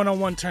Court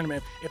one-on-one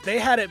tournament. If they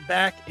had it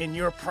back in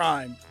your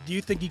prime, do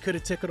you think he could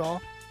have took it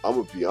all? I'm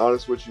going to be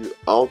honest with you.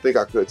 I don't think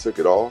I could have took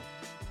it all,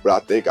 but I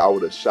think I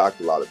would have shocked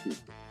a lot of people.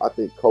 I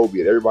think Kobe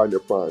and everybody in their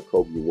prime,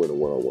 Kobe would win a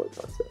one-on-one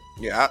contest.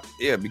 Yeah,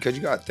 because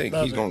you got to think,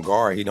 he's going to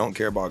guard. He don't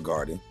care about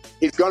guarding.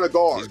 He's going to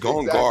guard. He's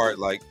going to guard.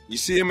 Like, you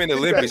see him in the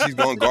Olympics, he's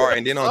going to guard.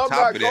 And then on top of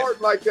that. I'm not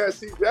guarding like that,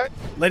 CJ.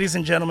 Ladies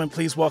and gentlemen,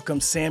 please welcome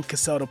Sam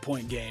Cassell to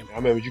Point Game. I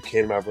remember you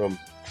came out from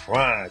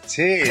crying,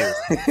 tears.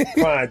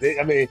 Crying.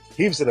 I mean,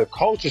 he was in a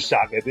culture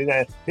shock. And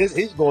then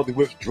he's going through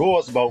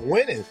withdrawals about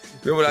winning.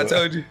 Remember what I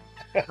told you?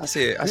 I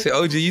said,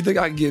 OG, you think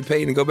I can get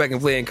paid and go back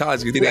and play in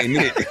college? You think I ain't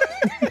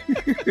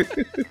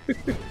it?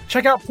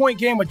 Check out Point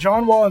Game with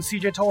John Wall and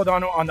CJ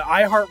Toledano on the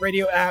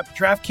iHeartRadio app,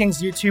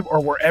 DraftKings YouTube, or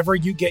wherever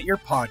you get your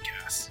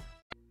podcasts.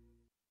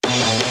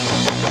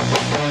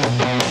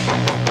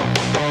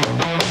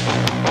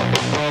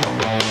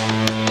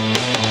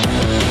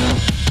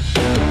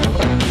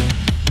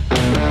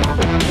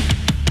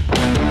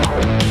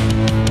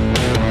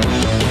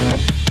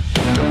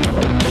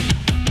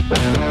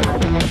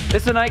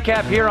 It's a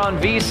nightcap here on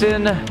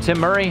VSiN. Tim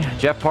Murray,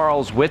 Jeff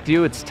Parles with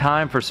you. It's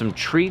time for some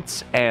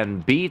treats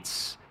and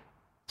beats.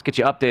 Let's get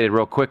you updated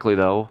real quickly,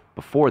 though,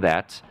 before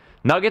that.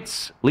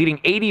 Nuggets leading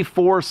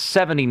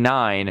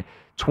 84-79,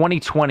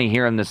 2020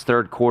 here in this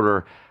third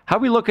quarter. How are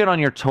we looking on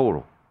your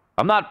total?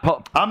 I'm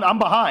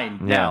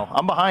behind now.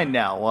 I'm behind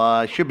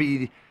now. Should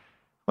be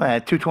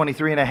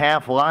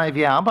 223.5 live.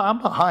 Yeah, I'm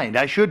behind.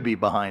 I should be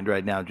behind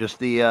right now. Just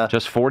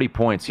 40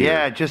 points here.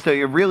 Yeah, just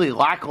a really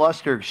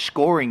lackluster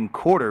scoring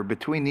quarter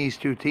between these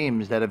two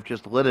teams that have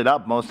just lit it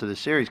up most of the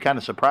series. Kind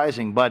of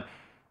surprising, but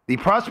the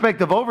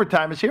prospect of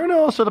overtime is here, and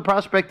also the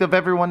prospect of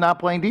everyone not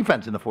playing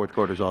defense in the fourth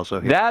quarter is also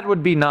here. That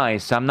would be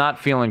nice. I'm not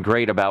feeling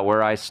great about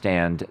where I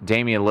stand.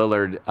 Damian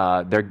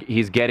Lillard,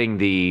 he's getting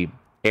the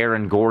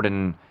Aaron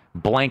Gordon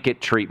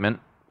blanket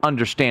treatment,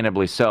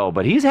 understandably so,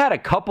 but he's had a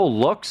couple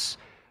looks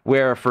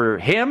where for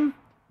him,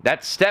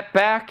 that step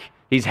back,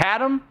 he's had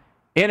them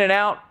in and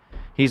out.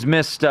 He's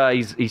missed,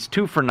 he's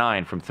 2 for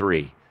 9 from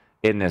 3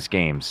 in this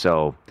game.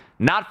 So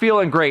not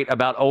feeling great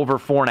about over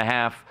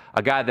 4.5.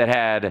 A guy that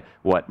had,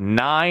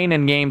 9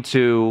 in game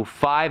 2,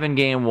 5 in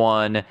game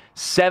 1,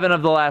 7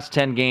 of the last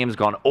 10 games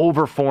gone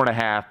over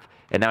 4.5,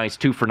 and now he's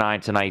 2 for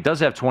 9 tonight. He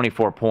does have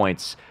 24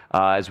 points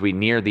as we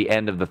near the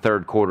end of the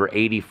third quarter,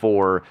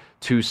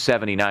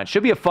 84-79.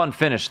 Should be a fun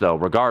finish, though,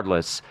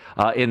 regardless,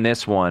 in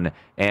this one.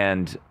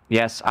 And,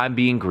 yes, I'm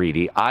being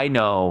greedy. I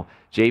know,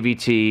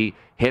 JVT,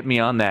 hit me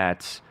on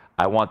that.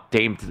 I want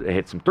Dame to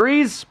hit some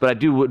threes,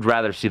 but I would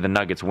rather see the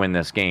Nuggets win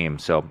this game.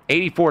 So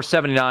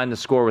 84-79, the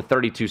score with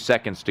 32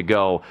 seconds to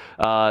go.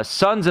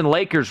 Suns and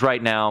Lakers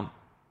right now.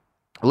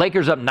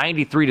 Lakers up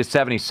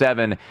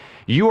 93-77.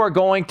 You are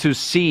going to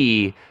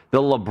see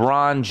the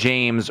LeBron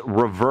James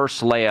reverse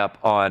layup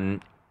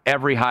on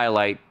every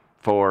highlight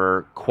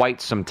for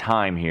quite some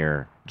time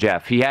here,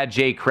 Jeff. He had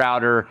Jay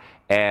Crowder,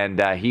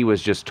 and he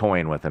was just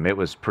toying with him. It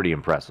was pretty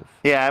impressive.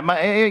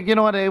 Yeah, you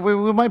know what?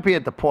 We might be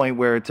at the point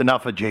where it's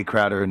enough of Jay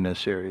Crowder in this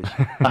series.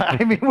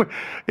 I mean,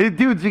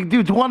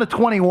 dude's 1 of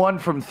 21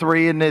 from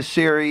 3 in this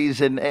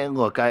series. And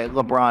look,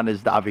 LeBron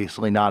is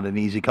obviously not an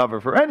easy cover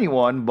for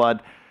anyone,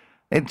 but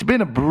it's been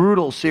a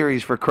brutal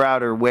series for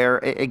Crowder where,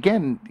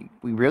 again,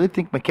 we really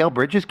think Mikal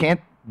Bridges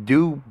can't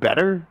do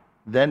better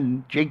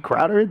than Jay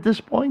Crowder at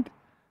this point?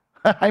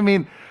 I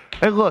mean,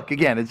 look,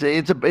 again, it's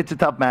a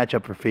tough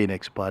matchup for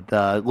Phoenix, but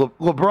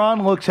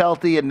LeBron looks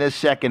healthy in this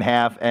second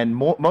half, and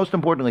most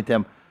importantly,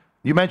 Tim,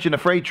 you mentioned a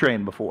freight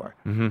train before.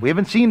 Mm-hmm. We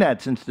haven't seen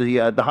that since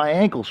the high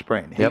ankle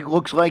sprain. Yep. He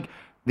looks like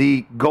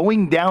the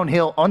going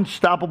downhill,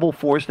 unstoppable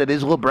force that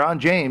is LeBron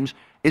James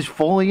is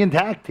fully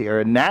intact here,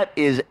 and that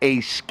is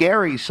a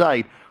scary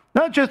sight,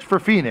 not just for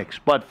Phoenix,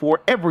 but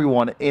for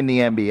everyone in the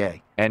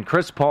NBA. And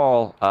Chris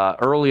Paul,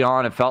 early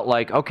on, it felt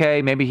like,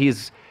 okay, maybe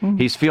he's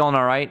feeling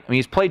all right. I mean,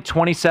 he's played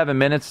 27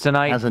 minutes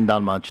tonight. Hasn't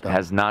done much, though.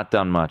 Has not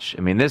done much.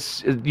 I mean,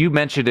 you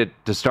mentioned it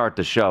to start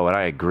the show, and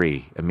I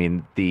agree. I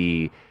mean,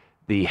 the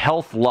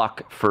health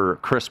luck for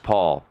Chris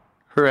Paul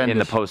in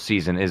the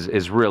postseason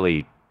is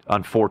really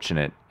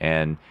unfortunate.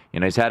 And,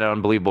 he's had an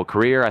unbelievable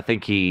career. I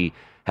think he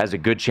has a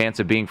good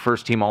chance of being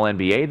first-team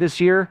All-NBA this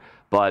year,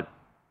 but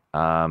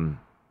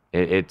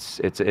it's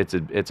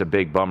a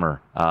big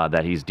bummer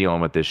that he's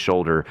dealing with this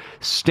shoulder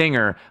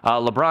stinger.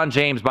 LeBron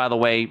James, by the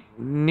way,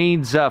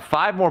 needs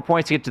 5 more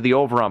points to get to the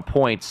over on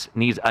points.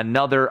 Needs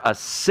another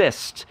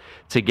assist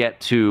to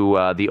get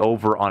to the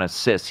over on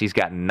assists. He's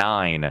got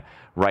 9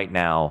 right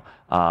now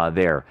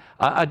there.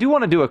 I do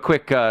want to do a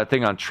quick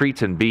thing on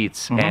treats and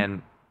beats,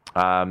 mm-hmm.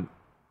 and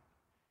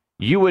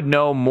you would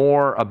know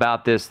more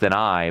about this than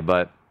I,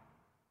 but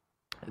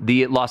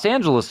the Los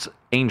Angeles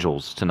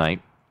Angels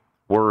tonight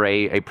were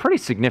a pretty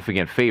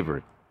significant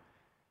favorite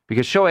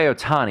because Shohei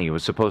Ohtani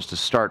was supposed to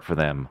start for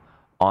them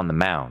on the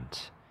mound.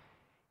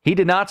 He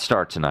did not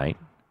start tonight.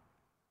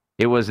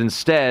 It was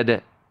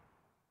instead,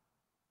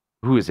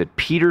 who is it,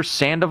 Patrick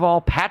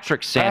Sandoval?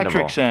 Patrick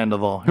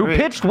Sandoval. Who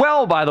pitched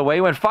well, by the way,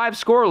 went 5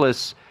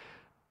 scoreless.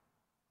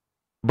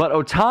 but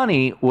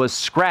Ohtani was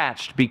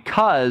scratched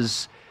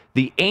because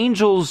the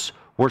Angels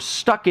were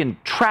stuck in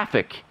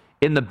traffic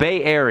in the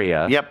Bay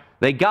Area. Yep.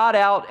 They got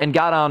out and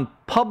got on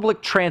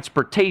public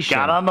transportation.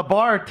 Got on the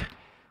BART.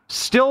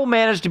 Still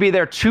managed to be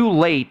there too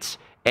late,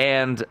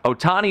 and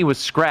Ohtani was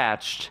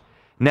scratched.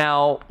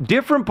 Now,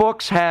 different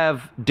books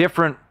have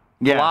different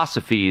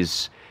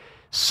philosophies.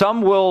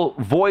 Some will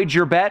void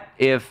your bet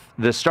if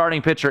the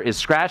starting pitcher is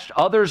scratched.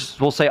 Others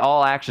will say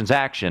all action's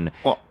action.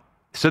 Well,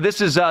 so this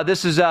is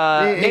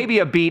maybe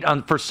a beat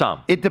for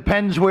some. It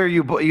depends where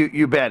you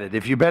bet it.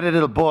 If you bet it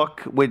at a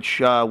book, which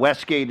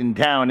Westgate in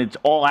town, it's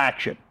all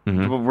action,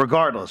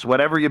 regardless.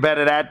 Whatever you bet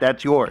it at,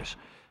 that's yours.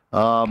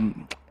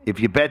 If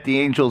you bet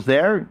the Angels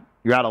there,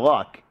 you're out of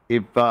luck.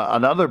 If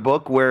another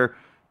book where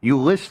you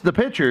list the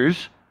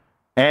pitchers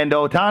and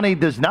Ohtani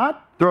does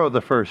not throw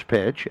the first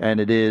pitch,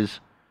 and it is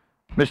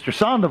Mr.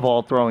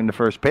 Sandoval throwing the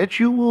first pitch,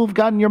 you will have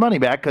gotten your money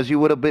back because you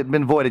would have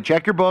been voided.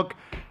 Check your book,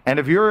 and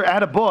if you're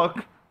at a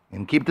book,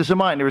 and keep this in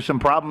mind, there were some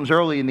problems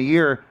early in the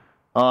year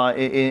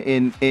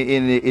in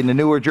the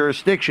newer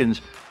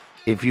jurisdictions.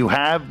 If you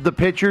have the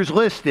pitchers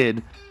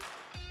listed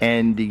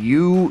and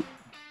you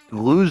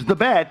lose the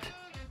bet,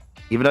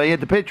 even though you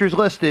had the pitchers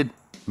listed,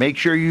 make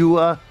sure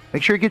you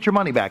get your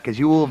money back because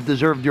you will have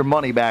deserved your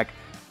money back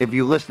if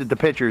you listed the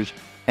pitchers.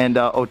 And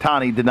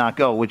Ohtani did not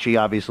go, which he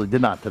obviously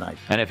did not tonight.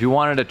 And if you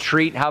wanted a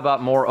treat, how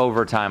about more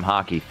overtime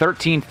hockey?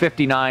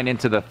 13:59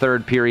 into the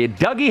third period.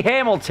 Dougie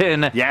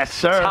Hamilton, yes,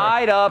 sir,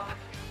 tied up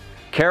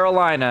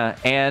Carolina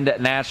and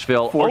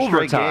Nashville.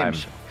 Overtime.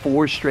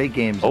 Four straight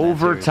games.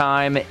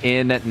 Overtime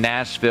in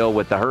Nashville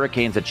with the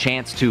Hurricanes a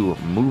chance to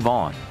move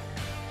on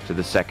to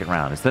the second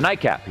round. It's the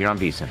Nightcap here on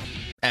VSiN.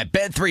 At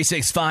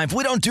Bet365,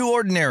 we don't do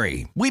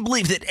ordinary. We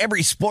believe that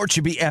every sport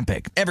should be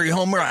epic. Every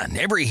home run,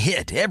 every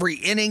hit, every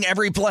inning,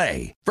 every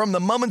play. From the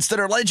moments that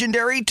are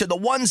legendary to the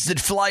ones that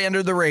fly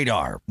under the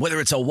radar. Whether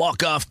it's a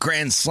walk-off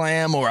grand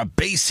slam or a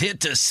base hit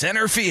to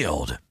center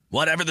field.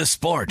 Whatever the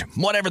sport,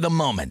 whatever the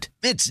moment.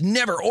 It's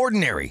never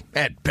ordinary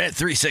at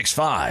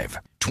Bet365.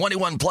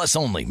 21 plus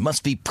only.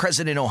 Must be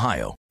present in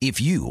Ohio. If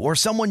you or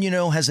someone you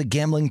know has a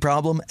gambling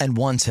problem and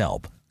wants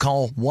help,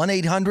 call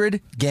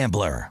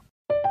 1-800-GAMBLER.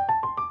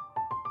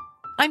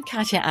 I'm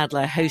Katya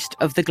Adler, host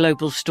of The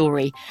Global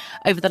Story.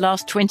 Over the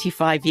last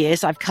 25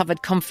 years, I've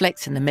covered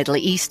conflicts in the Middle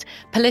East,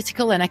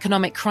 political and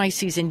economic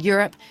crises in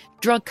Europe,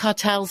 drug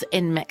cartels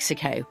in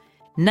Mexico.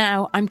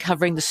 Now I'm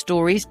covering the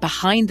stories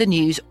behind the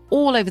news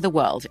all over the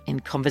world in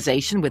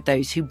conversation with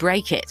those who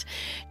break it.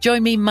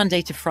 Join me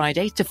Monday to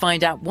Friday to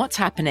find out what's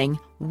happening,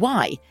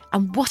 why,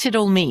 and what it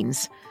all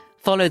means.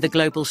 Follow The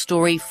Global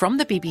Story from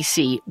the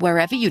BBC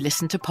wherever you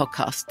listen to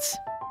podcasts.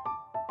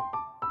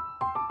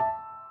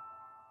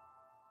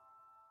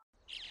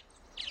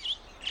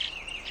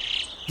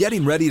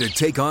 Getting ready to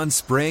take on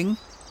spring?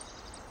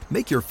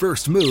 Make your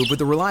first move with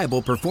the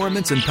reliable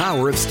performance and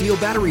power of Steel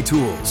battery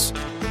tools.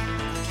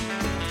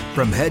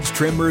 From hedge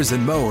trimmers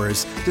and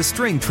mowers to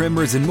string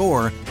trimmers and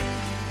more,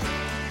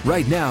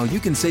 right now you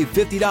can save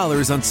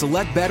 $50 on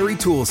select battery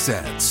tool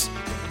sets.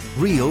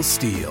 Real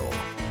Steel.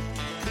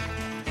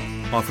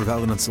 Offer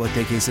valid on select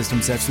AK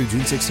system sets through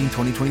June 16,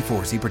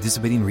 2024. See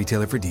participating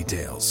retailer for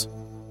details.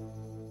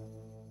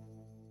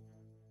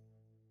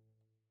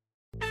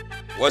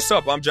 What's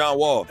up? I'm John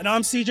Wall. And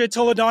I'm CJ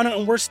Toledano,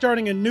 and we're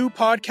starting a new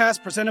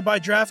podcast presented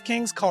by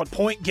DraftKings called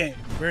Point Game.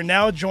 We're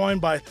now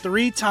joined by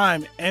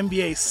three-time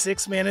NBA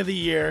Sixth Man of the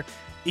Year,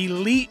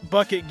 elite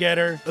bucket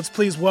getter. Let's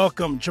please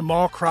welcome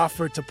Jamal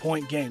Crawford to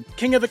Point Game.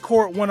 King of the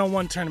Court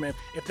one-on-one tournament.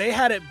 If they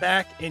had it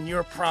back in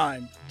your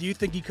prime, do you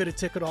think you could have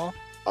took it all?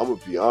 I'm going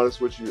to be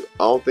honest with you.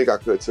 I don't think I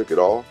could have took it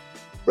all,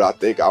 but I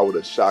think I would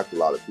have shocked a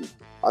lot of people.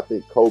 I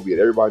think Kobe and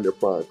everybody in their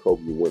prime,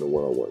 Kobe would win a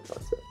one-on-one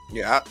contest.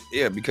 Yeah,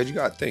 because you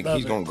got to think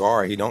he's going to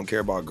guard. He don't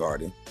care about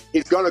guarding.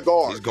 He's going to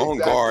guard. He's going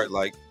to guard.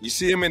 Like, you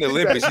see him in the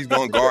Olympics, he's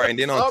going to guard. And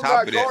then on top of that.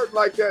 I'm not guarding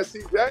like that,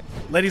 see that?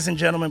 Ladies and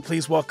gentlemen,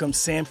 please welcome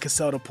Sam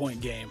Cassell to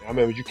Point Game. I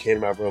remember you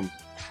came out from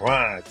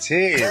crying,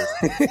 tears.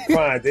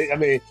 I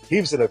mean, he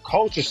was in a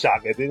culture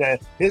shock. And then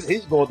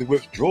he's going through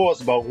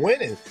withdrawals about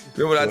winning.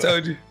 Remember what I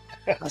told you?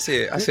 I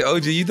said,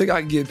 OG, you think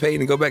I can get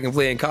paid and go back and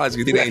play in college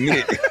because it ain't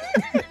it?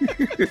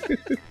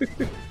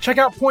 Check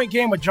out Point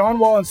Game with John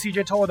Wall and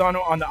CJ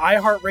Toledano on the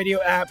iHeartRadio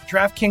app,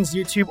 DraftKings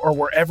YouTube, or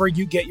wherever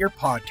you get your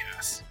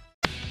podcasts.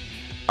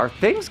 Are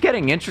things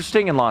getting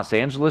interesting in Los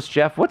Angeles,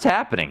 Jeff? What's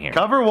happening here?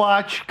 Cover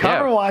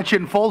watch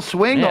in full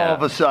swing all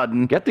of a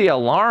sudden. Get the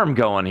alarm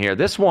going here.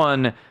 This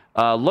one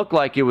looked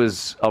like it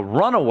was a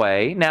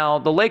runaway. Now,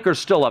 the Lakers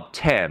still up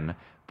 10,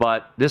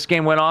 but this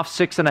game went off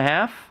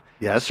 6.5.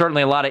 Yes.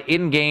 Certainly a lot of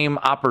in-game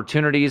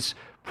opportunities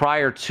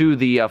prior to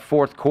the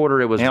fourth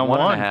quarter. It was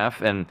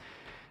 1.5, and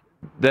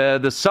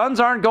the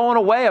Suns aren't going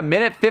away. A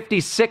minute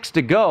 56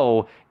 to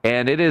go,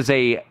 and it is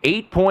a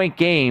 8-point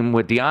game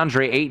with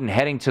DeAndre Ayton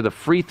heading to the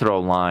free throw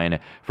line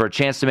for a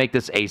chance to make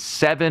this a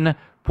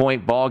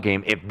 7-point ball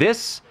game. If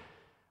this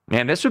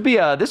would be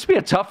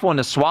a tough one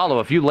to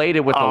swallow if you laid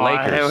it with the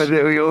Lakers.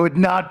 It would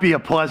not be a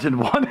pleasant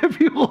one if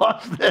you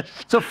lost this.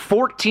 It's a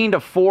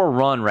 14-4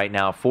 run right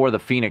now for the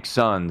Phoenix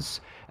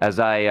Suns as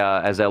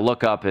I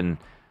look up and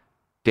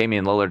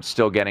Damian Lillard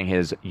still getting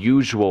his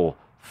usual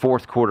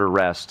fourth quarter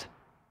rest.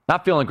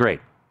 Not feeling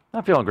great.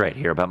 Not feeling great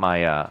here about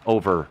my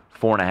over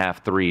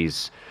 4.5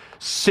 threes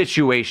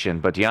situation.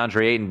 But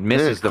DeAndre Ayton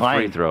misses the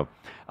free throw.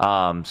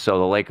 So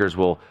the Lakers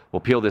will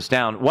peel this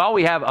down. While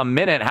we have a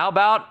minute, how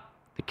about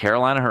the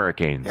Carolina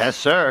Hurricanes? Yes,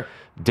 sir.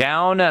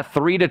 Down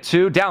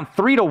 3-2, down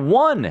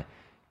 3-1.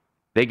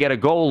 They get a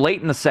goal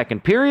late in the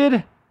second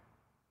period.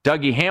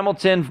 Dougie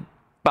Hamilton,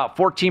 about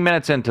 14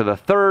 minutes into the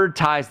third,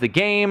 ties the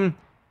game.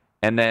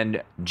 And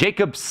then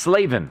Jacob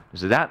Slavin.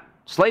 Is it that?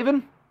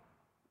 Slavin?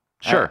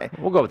 Sure,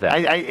 we'll go with that.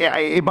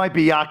 It might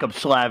be Jakob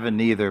Slavin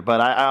either,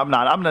 but I'm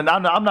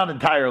not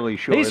entirely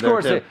sure. He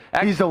scores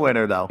he's the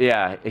winner, though.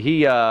 Yeah,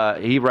 he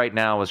right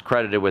now is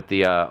credited with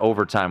the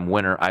overtime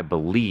winner, I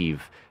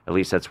believe. At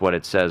least that's what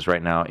it says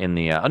right now in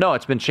the. No,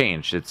 it's been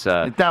changed. It's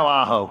now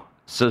Aho.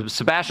 So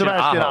Sebastian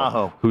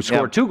Aho, who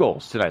scored 2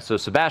 goals tonight. So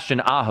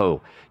Sebastian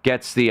Aho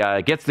gets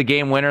the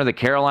game winner. The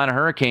Carolina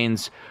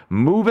Hurricanes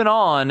moving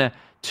on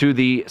to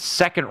the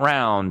second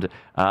round,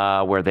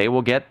 where they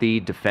will get the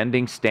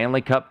defending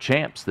Stanley Cup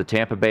champs, the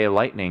Tampa Bay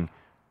Lightning.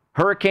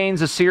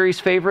 Hurricanes a series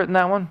favorite in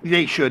that one?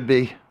 They should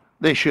be.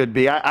 They should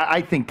be.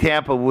 I think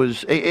Tampa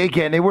was,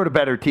 again, they were the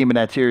better team in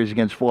that series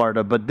against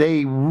Florida, but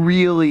they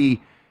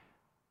really,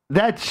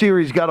 that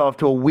series got off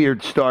to a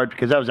weird start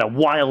because that was a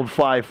wild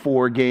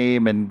 5-4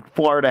 game, and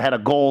Florida had a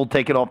goal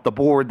taken off the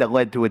board that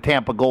led to a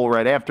Tampa goal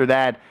right after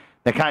that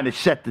kind of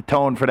set the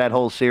tone for that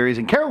whole series,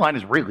 and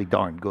Carolina's really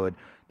darn good.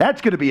 That's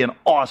going to be an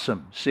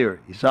awesome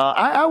series.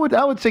 I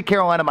would say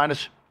Carolina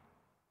minus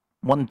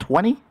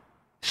 120.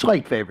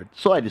 Slight favorite.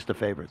 Slightest of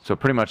favorite. So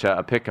pretty much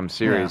a pick-em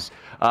series.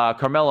 Yeah.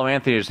 Carmelo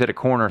Anthony just hit a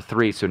corner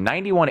 3. So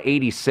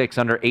 91-86,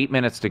 under 8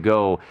 minutes to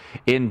go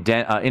in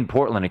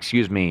Portland,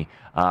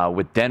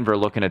 with Denver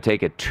looking to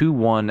take a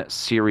 2-1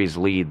 series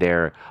lead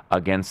there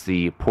against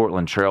the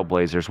Portland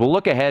Trailblazers. We'll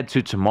look ahead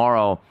to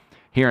tomorrow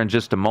here in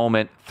just a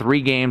moment.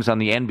 3 games on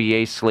the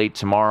NBA slate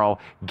tomorrow.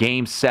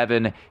 Game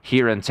 7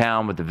 here in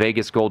town with the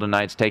Vegas Golden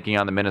Knights taking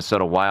on the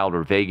Minnesota Wild,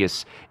 where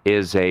Vegas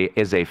is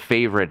a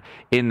favorite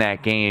in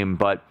that game.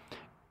 But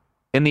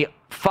in the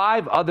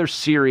 5 other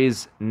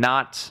series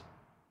not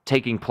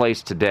taking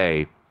place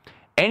today,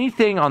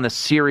 anything on the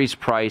series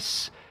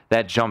price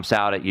that jumps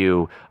out at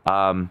you?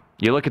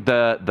 You look at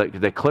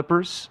the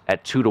Clippers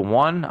at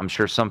 2-1. I'm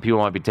sure some people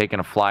might be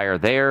taking a flyer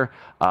there.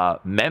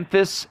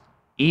 Memphis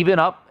even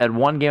up at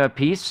 1 game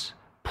apiece,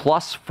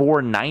 plus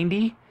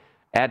 490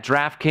 at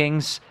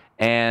DraftKings.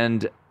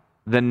 And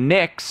the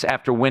Knicks,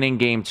 after winning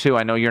game 2,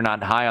 I know you're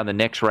not high on the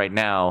Knicks right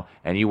now,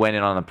 and you went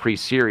in on the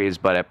pre-series,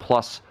 but at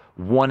plus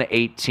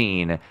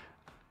 118.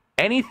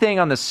 Anything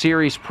on the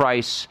series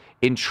price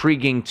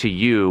intriguing to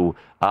you?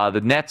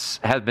 The Nets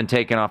have been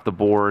taken off the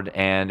board,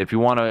 and if you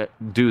want to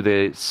do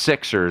the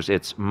Sixers,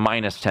 it's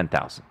minus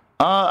 10,000.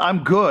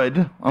 I'm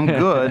good. I'm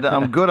good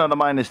on the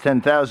minus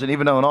 10,000.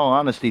 Even though, in all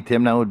honesty,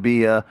 Tim, that would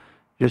be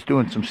just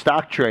doing some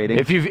stock trading.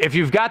 If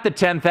you've got the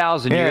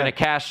 10,000, you're going to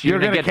cash. You're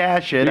going to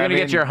cash it. You're going to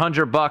get your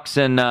 $100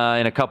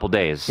 in a couple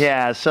days.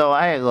 Yeah. So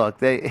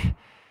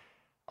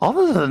all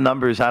those are the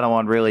numbers I don't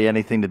want really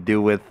anything to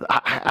do with.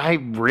 I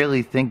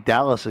really think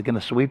Dallas is going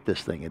to sweep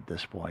this thing at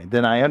this point.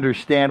 Then I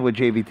understand what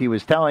JVT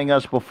was telling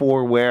us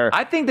before, where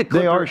I think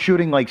they are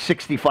shooting like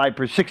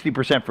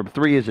 60% from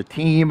 3 as a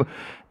team,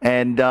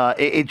 and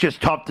it's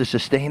just tough to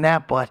sustain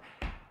that. But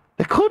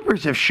the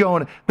Clippers have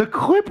shown the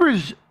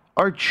Clippers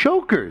are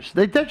chokers.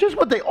 That's just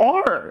what they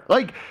are.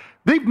 Like,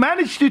 they've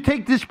managed to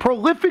take this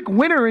prolific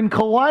winner in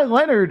Kawhi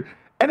Leonard,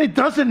 and it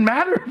doesn't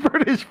matter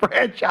for this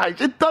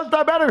franchise. It does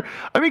not matter.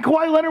 I mean,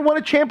 Kawhi Leonard won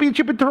a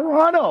championship in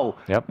Toronto,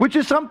 which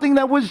is something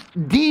that was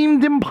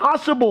deemed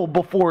impossible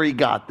before he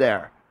got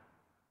there.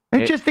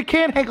 It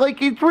can't hang. Like,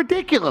 it's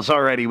ridiculous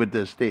already with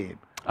this team.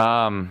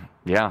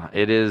 Yeah,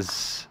 it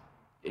is.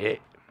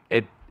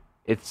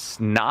 It's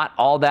not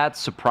all that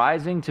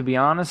surprising, to be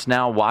honest,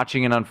 now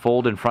watching it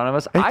unfold in front of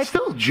us. It's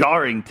still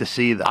jarring to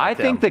see that. I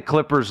think the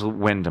Clippers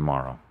win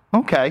tomorrow.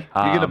 Okay.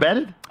 You're going to bet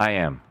it? I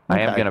am.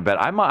 Okay. I am going to bet.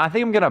 I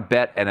think I'm going to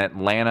bet an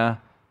Atlanta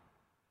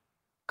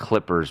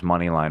Clippers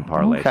money line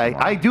parlay. Okay.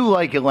 tomorrow. I do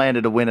like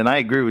Atlanta to win, and I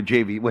agree with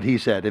JV, what he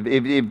said. If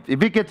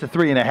it gets to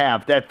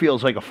 3.5, that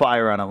feels like a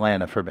fire on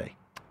Atlanta for me.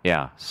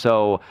 Yeah.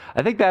 So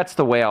I think that's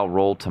the way I'll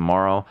roll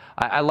tomorrow.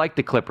 I like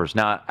the Clippers.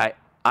 Now,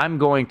 I'm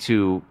going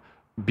to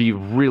be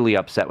really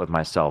upset with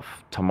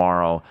myself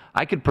tomorrow.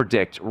 I could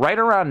predict right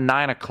around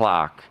 9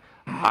 o'clock,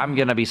 I'm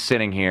going to be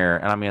sitting here,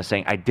 and I'm going to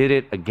say, I did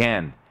it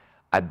again.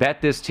 I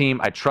bet this team.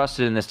 I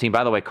trusted in this team.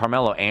 By the way,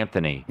 Carmelo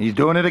Anthony. He's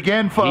doing it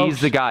again, folks.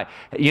 He's the guy.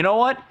 You know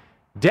what?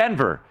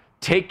 Denver,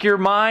 take your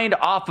mind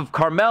off of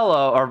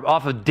Carmelo or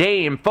off of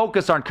Dame.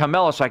 Focus on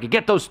Carmelo so I could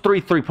get those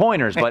 3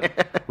 3-pointers.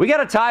 But we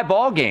got a tie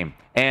ball game.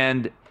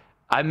 And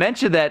I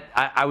mentioned that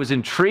I was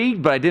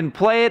intrigued, but I didn't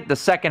play it. The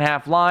second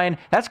half line.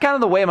 That's kind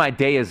of the way my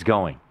day is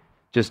going.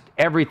 Just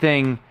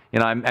everything. You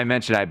know, I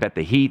mentioned I bet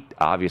the Heat.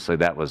 Obviously,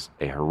 that was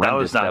a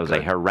horrendous. That was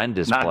a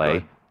horrendous play.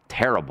 Good.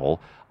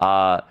 Terrible.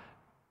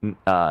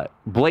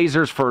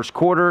 Blazers first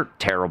quarter,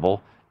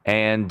 terrible.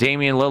 And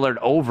Damian Lillard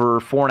over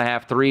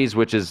 4.5 threes,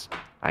 which is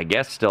I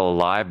guess, still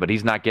alive, but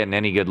he's not getting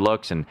any good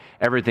looks, and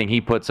everything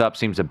he puts up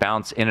seems to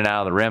bounce in and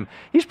out of the rim.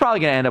 He's probably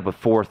going to end up with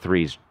 4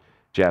 threes,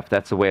 Jeff.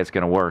 That's the way it's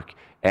going to work.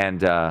 And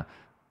the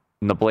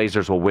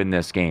Blazers will win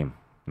this game.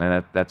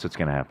 And that's what's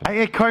going to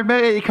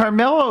happen.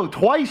 Carmelo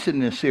twice in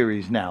this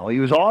series now. He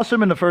was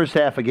awesome in the first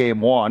half of Game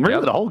 1,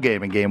 really the whole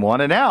game in Game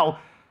 1. And now,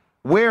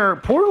 where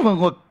Portland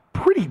looked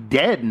pretty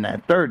dead in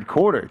that third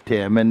quarter,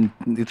 Tim, and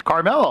it's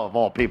Carmelo, of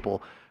all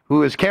people,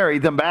 who has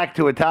carried them back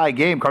to a tie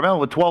game. Carmelo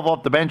with 12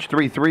 off the bench,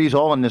 3 threes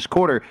all in this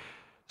quarter.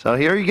 So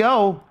here you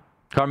go.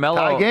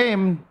 Carmelo.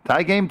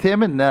 Tie game,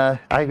 Tim, and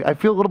I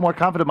feel a little more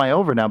confident in my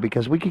over now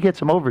because we could get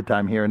some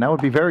overtime here, and that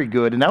would be very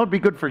good. And that would be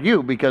good for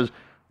you because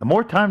the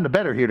more time, the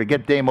better here to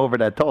get Dame over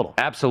that total.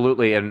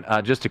 Absolutely, and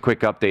just a quick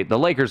update. The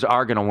Lakers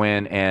are going to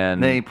win,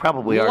 and they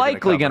probably are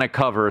likely going to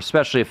cover,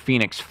 especially if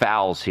Phoenix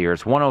fouls here.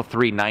 It's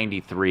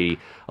 103-93,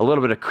 a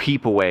little bit of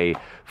keep away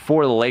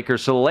for the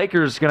Lakers. So the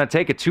Lakers are going to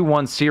take a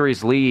 2-1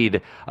 series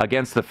lead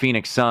against the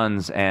Phoenix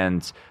Suns,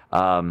 and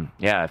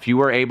if you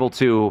were able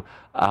to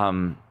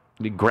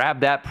grab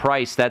that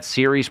price, that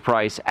series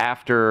price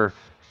after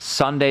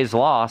Sunday's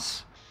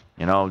loss,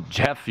 you know,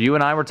 Jeff, you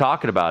and I were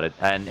talking about it,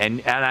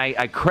 and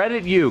I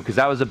credit you because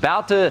I was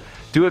about to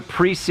do it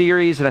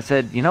pre-series, and I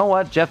said, you know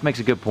what, Jeff makes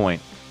a good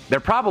point. They're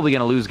probably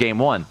going to lose Game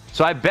 1.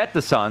 So I bet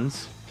the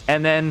Suns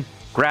and then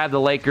grab the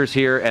Lakers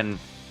here, and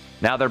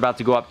now they're about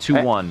to go up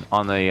 2-1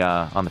 on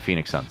the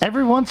Phoenix Suns.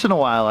 Every once in a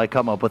while, I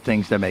come up with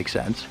things that make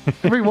sense.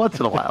 Every once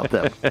in a while,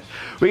 Tim.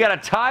 We got a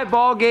tie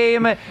ball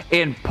game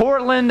in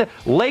Portland.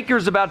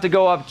 Lakers about to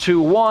go up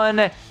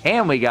 2-1,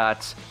 and we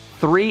got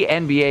 3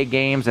 NBA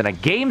games and a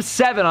Game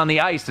 7 on the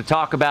ice to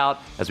talk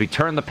about as we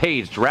turn the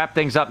page to wrap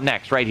things up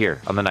next right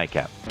here on the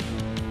Nightcap.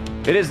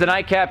 It is the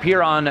Nightcap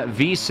here on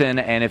VSiN,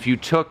 and if you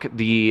took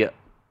the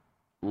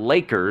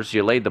Lakers,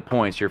 you laid the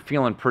points, you're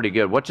feeling pretty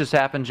good. What just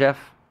happened, Jeff?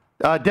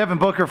 Devin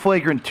Booker,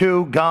 flagrant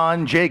 2,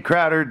 gone. Jay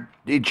Crowder,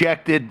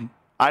 ejected.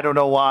 I don't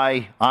know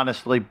why.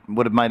 Honestly,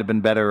 might have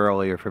been better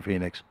earlier for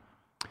Phoenix.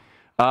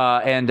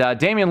 And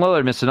Damian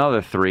Lillard missed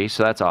another 3,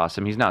 so that's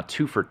awesome. He's now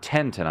 2 for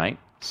 10 tonight.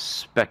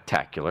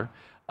 Spectacular.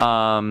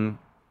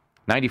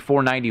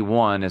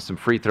 94-91 is some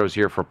free throws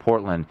here for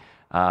Portland.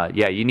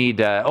 You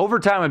need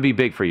overtime would be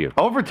big for you.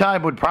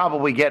 Overtime would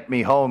probably get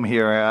me home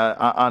here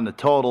on the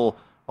total.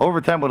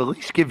 Overtime would at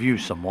least give you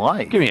some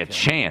life. Give me a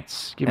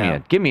chance. Give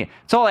me.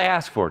 It's all I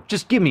ask for.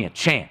 Just give me a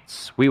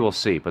chance. We will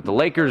see. But the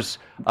Lakers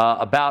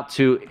about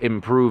to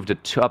improve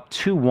to up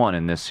 2-1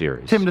 in this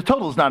series. Tim, the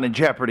total's not in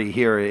jeopardy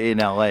here in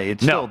LA.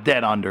 It's still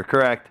dead under,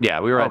 correct?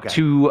 Yeah, we were at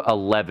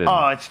 211.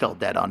 Oh, it's still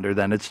dead under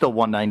then. It's still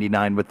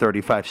 199 with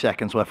 35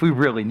 seconds left. We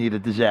really need a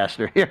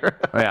disaster here.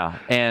 Yeah,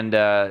 and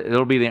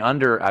it'll be the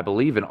under, I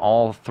believe, in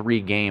all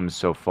 3 games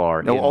so far.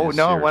 It went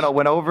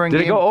over in game 2.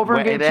 Did it go over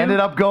in game 2? It ended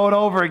up going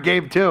over in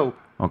game 2.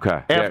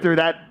 Okay. After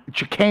that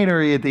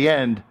chicanery at the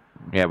end.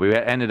 Yeah, we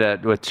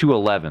ended with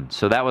 211.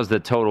 So that was the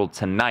total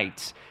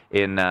tonight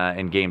in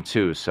Game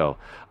 2. So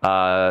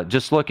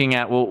just looking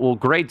at, we'll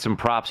grade some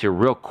props here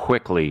real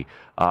quickly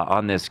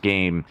on this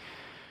game.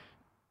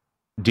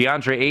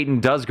 DeAndre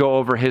Ayton does go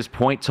over his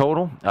point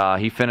total.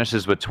 He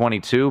finishes with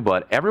 22,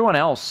 but everyone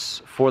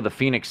else for the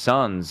Phoenix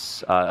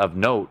Suns of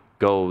note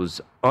goes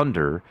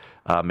under.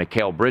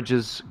 Mikal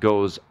Bridges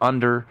goes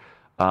under.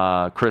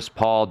 Chris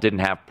Paul didn't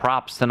have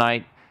props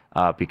tonight.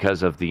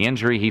 Because of the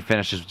injury. He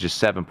finishes with just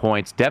 7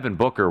 points. Devin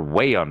Booker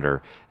way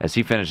under as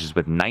he finishes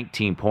with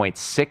 19 points,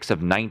 6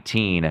 of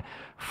 19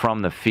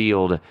 from the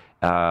field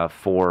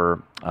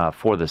for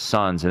the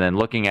Suns. And then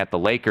looking at the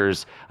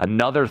Lakers,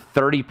 another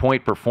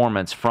 30-point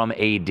performance from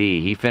AD.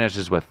 He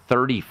finishes with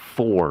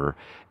 34,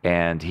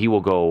 and he will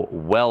go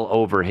well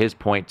over his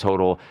point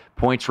total.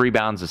 Points,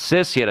 rebounds,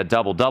 assists. He had a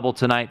double-double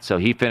tonight, so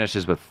he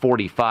finishes with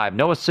 45.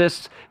 No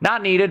assists,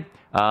 not needed.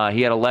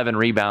 He had 11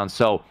 rebounds.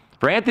 So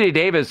for Anthony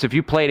Davis, if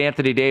you played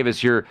Anthony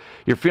Davis, you're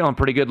feeling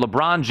pretty good.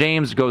 LeBron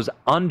James goes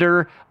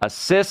under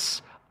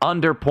assists,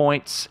 under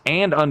points,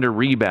 and under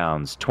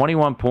rebounds.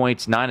 21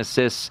 points, 9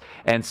 assists,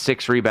 and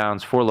 6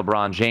 rebounds for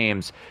LeBron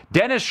James.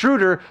 Dennis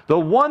Schroeder, the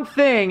one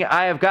thing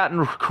I have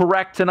gotten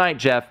correct tonight,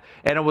 Jeff,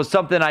 and it was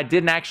something I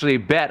didn't actually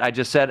bet. I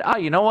just said,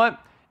 you know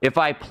what? If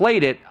I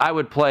played it, I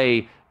would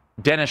play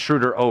Dennis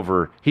Schroeder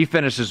over. He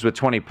finishes with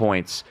 20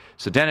 points.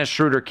 So Dennis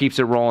Schroeder keeps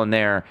it rolling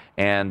there,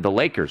 and the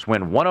Lakers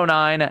win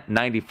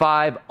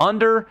 109-95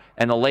 under,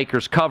 and the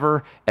Lakers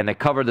cover, and they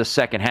cover the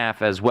second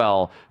half as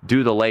well,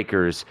 do the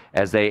Lakers,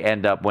 as they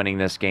end up winning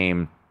this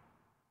game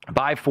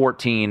by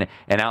 14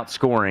 and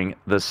outscoring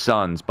the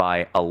Suns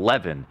by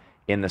 11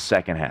 in the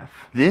second half.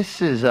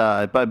 This is,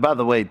 by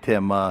the way,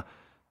 Tim,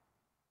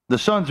 the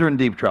Suns are in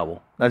deep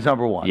trouble. That's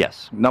number one.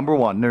 Yes. Number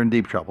one, they're in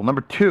deep trouble.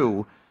 Number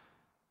two,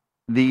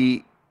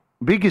 the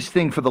biggest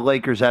thing for the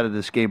Lakers out of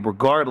this game,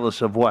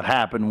 regardless of what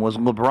happened, was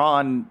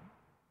LeBron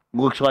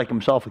looks like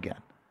himself again.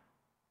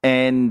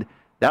 And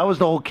that was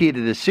the whole key to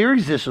this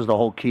series. This was the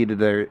whole key to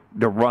their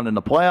run in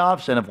the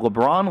playoffs. And if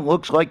LeBron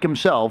looks like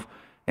himself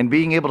and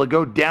being able to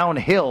go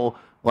downhill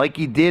like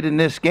he did in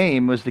this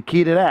game was the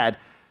key to that,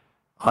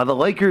 the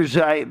Lakers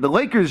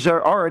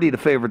are already the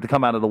favorite to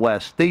come out of the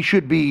West. They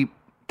should be,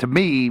 to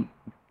me,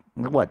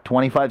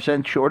 25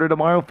 cents shorter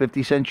tomorrow,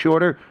 50 cents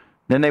shorter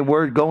than they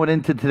were going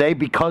into today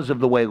because of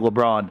the way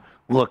LeBron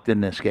looked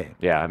in this game.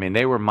 Yeah, I mean,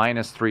 they were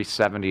minus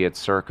 370 at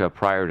Circa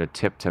prior to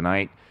tip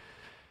tonight.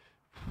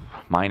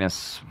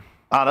 Minus...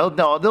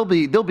 they'll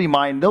be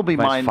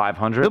minus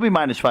 500. They'll be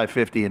minus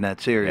 550 in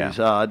that series.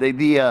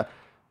 Yeah.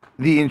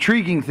 The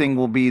intriguing thing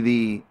will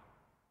be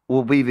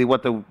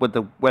what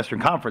the Western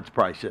Conference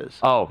price is.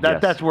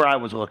 Yes. That's where I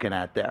was looking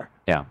at there.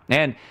 Yeah,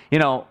 and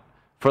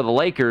for the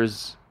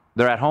Lakers,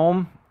 they're at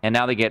home, and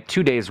now they get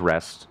 2 days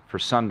rest for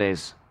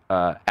Sunday's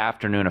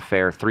afternoon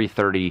affair,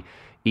 3:30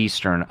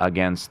 Eastern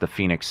against the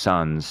Phoenix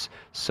Suns.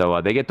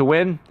 So they get the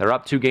win. They're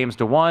up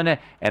 2-1,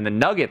 and the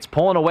Nuggets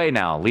pulling away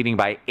now, leading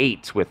by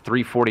 8 with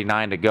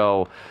 3:49 to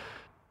go.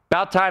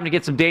 About time to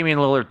get some Damian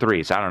Lillard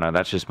threes. I don't know.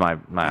 That's just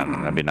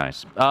that'd be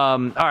nice. All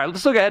right,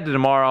 let's look ahead to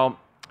tomorrow.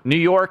 New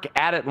York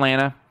at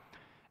Atlanta.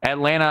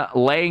 Atlanta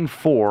laying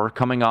 4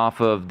 coming off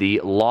of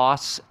the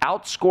loss,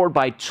 outscored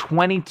by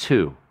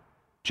 22,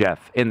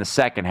 Jeff, in the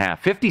second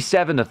half,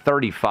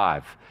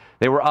 57-35.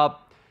 They were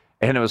up,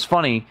 and it was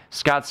funny,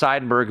 Scott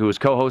Seidenberg, who was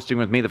co-hosting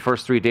with me the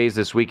first 3 days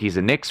this week, he's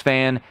a Knicks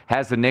fan,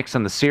 has the Knicks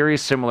on the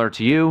series, similar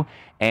to you,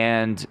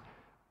 and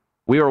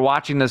we were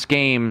watching this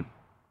game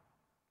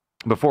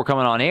before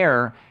coming on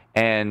air,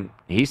 and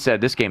he said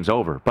this game's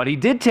over. But he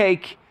did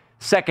take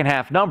second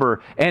half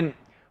number, and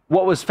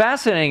what was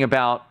fascinating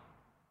about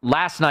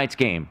last night's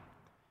game,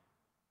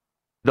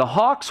 the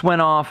Hawks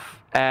went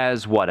off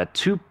as, a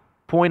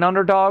 2-point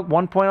underdog,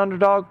 1-point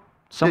underdog?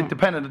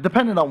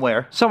 Depending on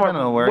where. Somewhere,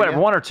 whatever, yeah.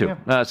 1 or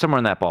 2, somewhere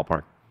in that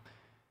ballpark.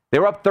 They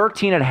were up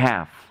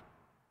 13.5.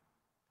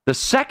 The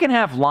second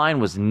half line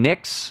was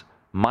Knicks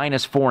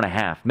minus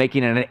 4.5,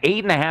 making it an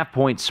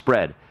 8.5-point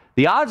spread.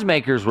 The odds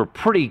makers were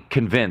pretty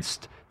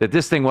convinced that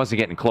this thing wasn't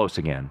getting close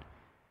again.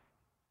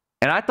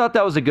 And I thought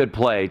that was a good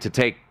play to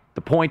take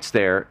the points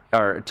there,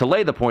 or to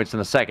lay the points in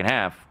the second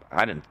half.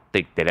 I didn't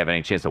think they'd have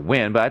any chance to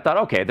win, but I thought,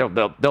 okay,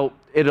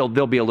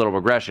 there'll be a little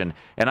regression,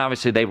 and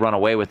obviously they run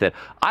away with it.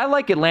 I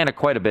like Atlanta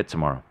quite a bit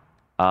tomorrow,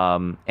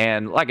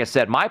 and like I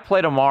said, my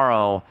play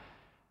tomorrow,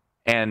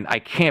 and I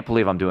can't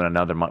believe I'm doing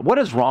another money. What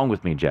is wrong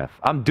with me, Jeff?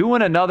 I'm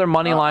doing another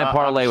money line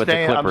parlay with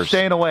the Clippers. I'm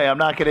staying away. I'm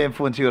not going to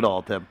influence you at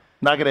all, Tim.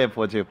 Not going to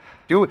influence you.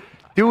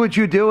 Do what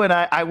you do, and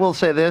I will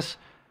say this.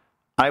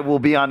 I will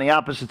be on the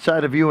opposite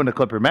side of you in the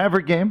Clipper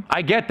Maverick game.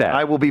 I get that.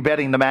 I will be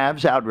betting the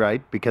Mavs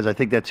outright because I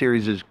think that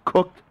series is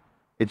cooked.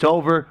 It's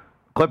over.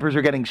 Clippers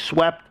are getting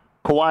swept.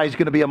 Kawhi's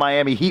going to be a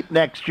Miami Heat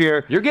next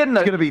year. It's going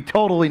to be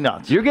totally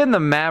nuts. You're getting the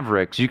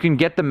Mavericks. You can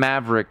get the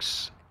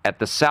Mavericks at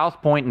the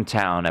South Point in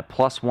town at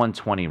plus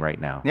 120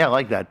 right now. Yeah, I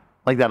like that.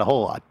 Like that a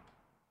whole lot.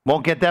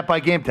 Won't get that by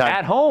game time.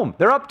 At home.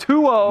 They're up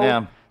 2-0.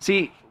 Yeah.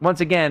 See,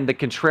 once again, the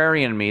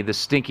contrarian in me, the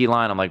stinky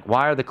line, I'm like,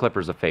 why are the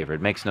Clippers a favorite?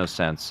 It makes no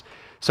sense.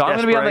 So I'm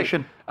going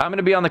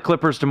to be on the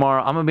Clippers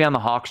tomorrow. I'm going to be on the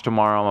Hawks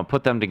tomorrow. I'm going to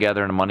put them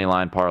together in a money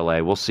line parlay.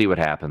 We'll see what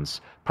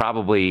happens.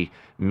 Probably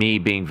me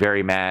being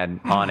very mad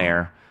on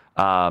air.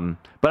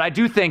 But I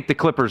do think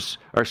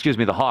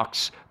the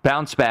Hawks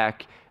bounce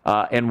back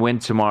and win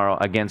tomorrow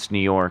against New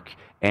York.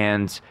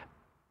 And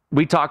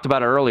we talked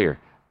about it earlier.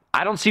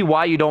 I don't see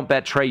why you don't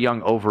bet Trae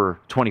Young over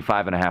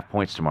 25.5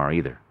 points tomorrow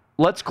either.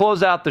 Let's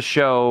close out the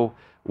show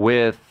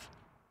with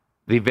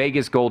the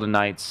Vegas Golden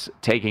Knights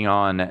taking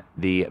on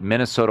the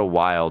Minnesota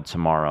Wild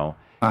tomorrow.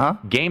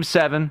 Game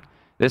 7.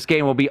 This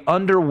game will be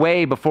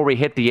underway before we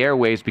hit the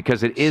airwaves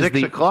because it is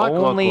the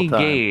only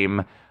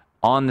game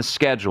on the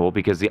schedule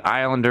because the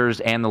Islanders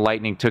and the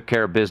Lightning took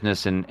care of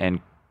business and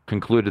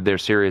concluded their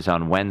series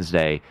on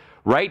Wednesday.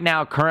 Right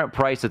now, current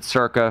price at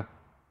Circa,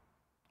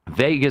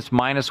 Vegas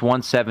minus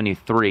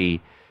 173,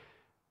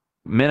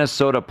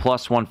 Minnesota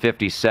plus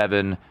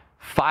 157,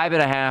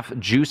 5.5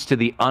 juice to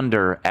the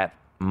under at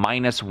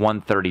minus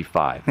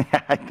 135.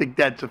 I think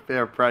that's a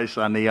fair price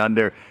on the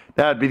under.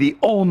 That would be the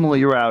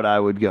only route I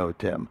would go,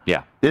 Tim.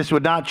 Yeah. This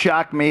would not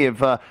shock me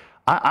if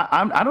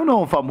I don't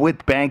know if I'm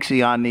with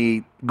Banksy on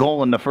the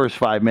goal in the first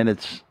 5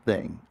 minutes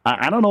thing.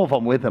 I don't know if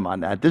I'm with him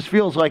on that. This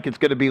feels like it's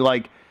going to be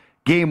like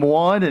game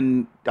 1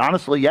 and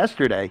honestly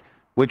yesterday,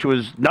 which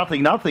was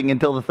nothing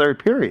until the third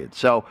period.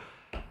 So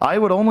I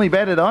would only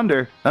bet it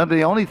under.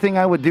 The only thing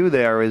I would do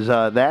there is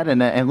that.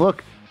 And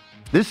look,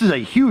 this is a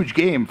huge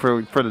game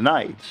for the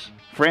Knights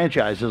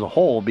franchise as a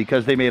whole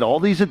because they made all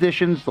these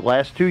additions the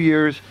last 2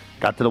 years,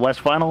 got to the West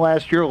Final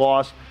last year,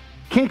 lost.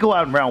 Can't go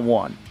out in round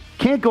 1.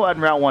 Can't go out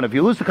in round 1. If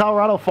you lose to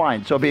Colorado,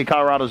 fine. So be it.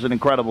 Colorado's an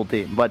incredible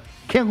team. But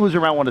can't lose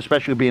in round 1,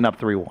 especially being up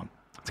 3-1.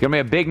 It's going to be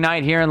a big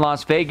night here in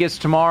Las Vegas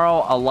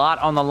tomorrow. A lot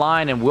on the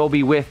line, and we'll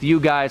be with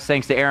you guys.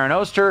 Thanks to Aaron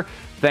Oster.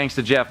 Thanks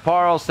to Jeff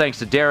Parles. Thanks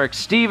to Derek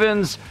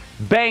Stevens,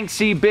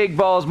 Banksy, Big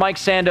Balls, Mike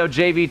Sando,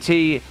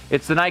 JVT.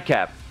 It's the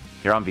Nightcap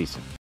here on VSiN.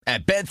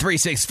 At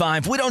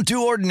Bet365, we don't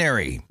do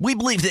ordinary. We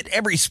believe that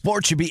every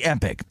sport should be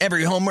epic.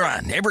 Every home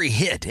run, every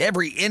hit,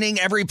 every inning,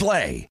 every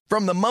play.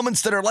 From the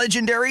moments that are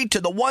legendary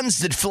to the ones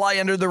that fly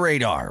under the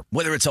radar.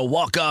 Whether it's a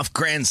walk-off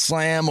grand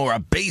slam or a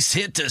base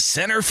hit to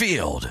center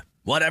field.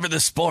 Whatever the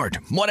sport,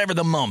 whatever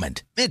the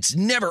moment, it's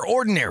never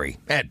ordinary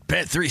at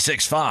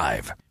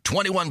Bet365.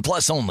 21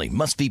 plus only.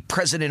 Must be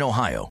present in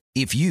Ohio.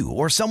 If you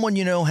or someone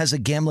you know has a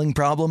gambling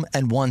problem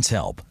and wants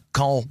help,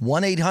 call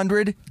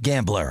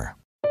 1-800-GAMBLER.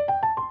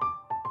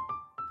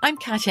 I'm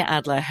Katya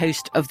Adler,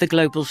 host of The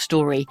Global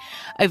Story.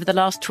 Over the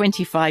last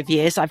 25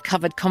 years, I've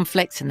covered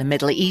conflicts in the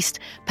Middle East,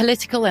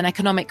 political and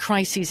economic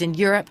crises in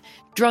Europe,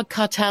 drug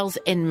cartels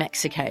in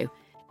Mexico.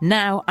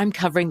 Now I'm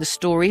covering the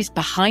stories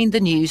behind the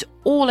news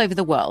all over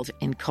the world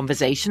in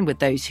conversation with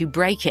those who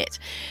break it.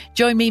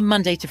 Join me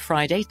Monday to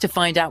Friday to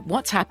find out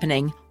what's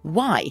happening,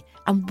 why,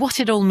 and what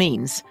it all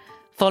means.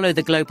 Follow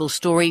The Global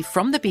Story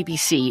from the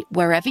BBC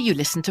wherever you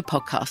listen to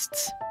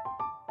podcasts.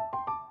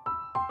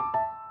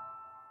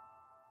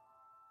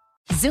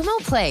 Xumo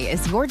Play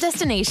is your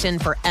destination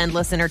for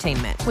endless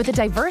entertainment. With a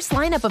diverse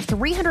lineup of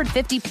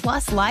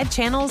 350-plus live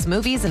channels,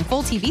 movies, and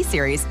full TV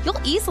series,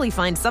 you'll easily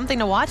find something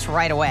to watch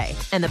right away.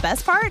 And the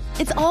best part?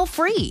 It's all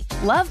free.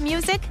 Love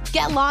music?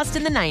 Get lost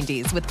in the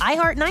 90s with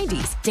iHeart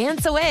 90s,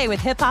 dance away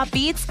with hip-hop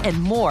beats,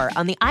 and more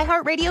on the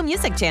iHeartRadio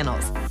music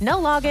channels. No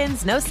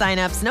logins, no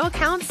signups, no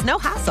accounts, no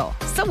hassle.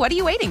 So what are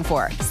you waiting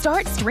for?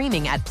 Start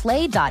streaming at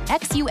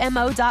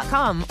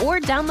play.xumo.com or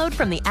download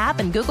from the app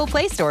and Google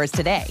Play stores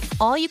today.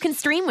 All you can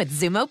stream with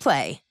Xumo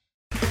Play.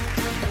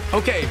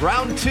 Okay,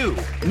 round two.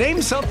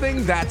 Name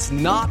something that's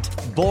not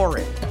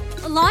boring.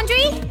 A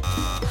laundry?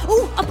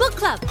 Ooh, a book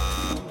club.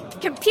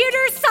 Computer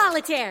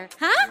solitaire,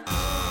 huh?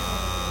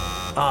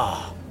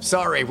 Ah,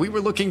 sorry, we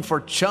were looking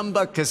for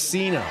Chumba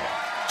Casino.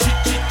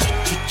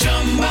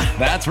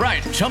 That's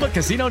right,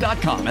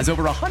 ChumbaCasino.com has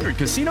over 100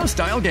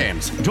 casino-style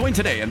games. Join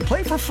today and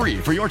play for free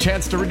for your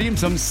chance to redeem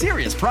some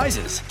serious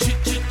prizes.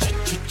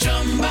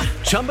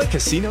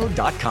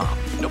 ChumbaCasino.com.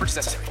 No purchase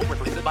necessary. Void where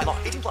prohibited by law.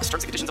 18 plus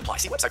terms and conditions apply.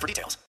 See website for details.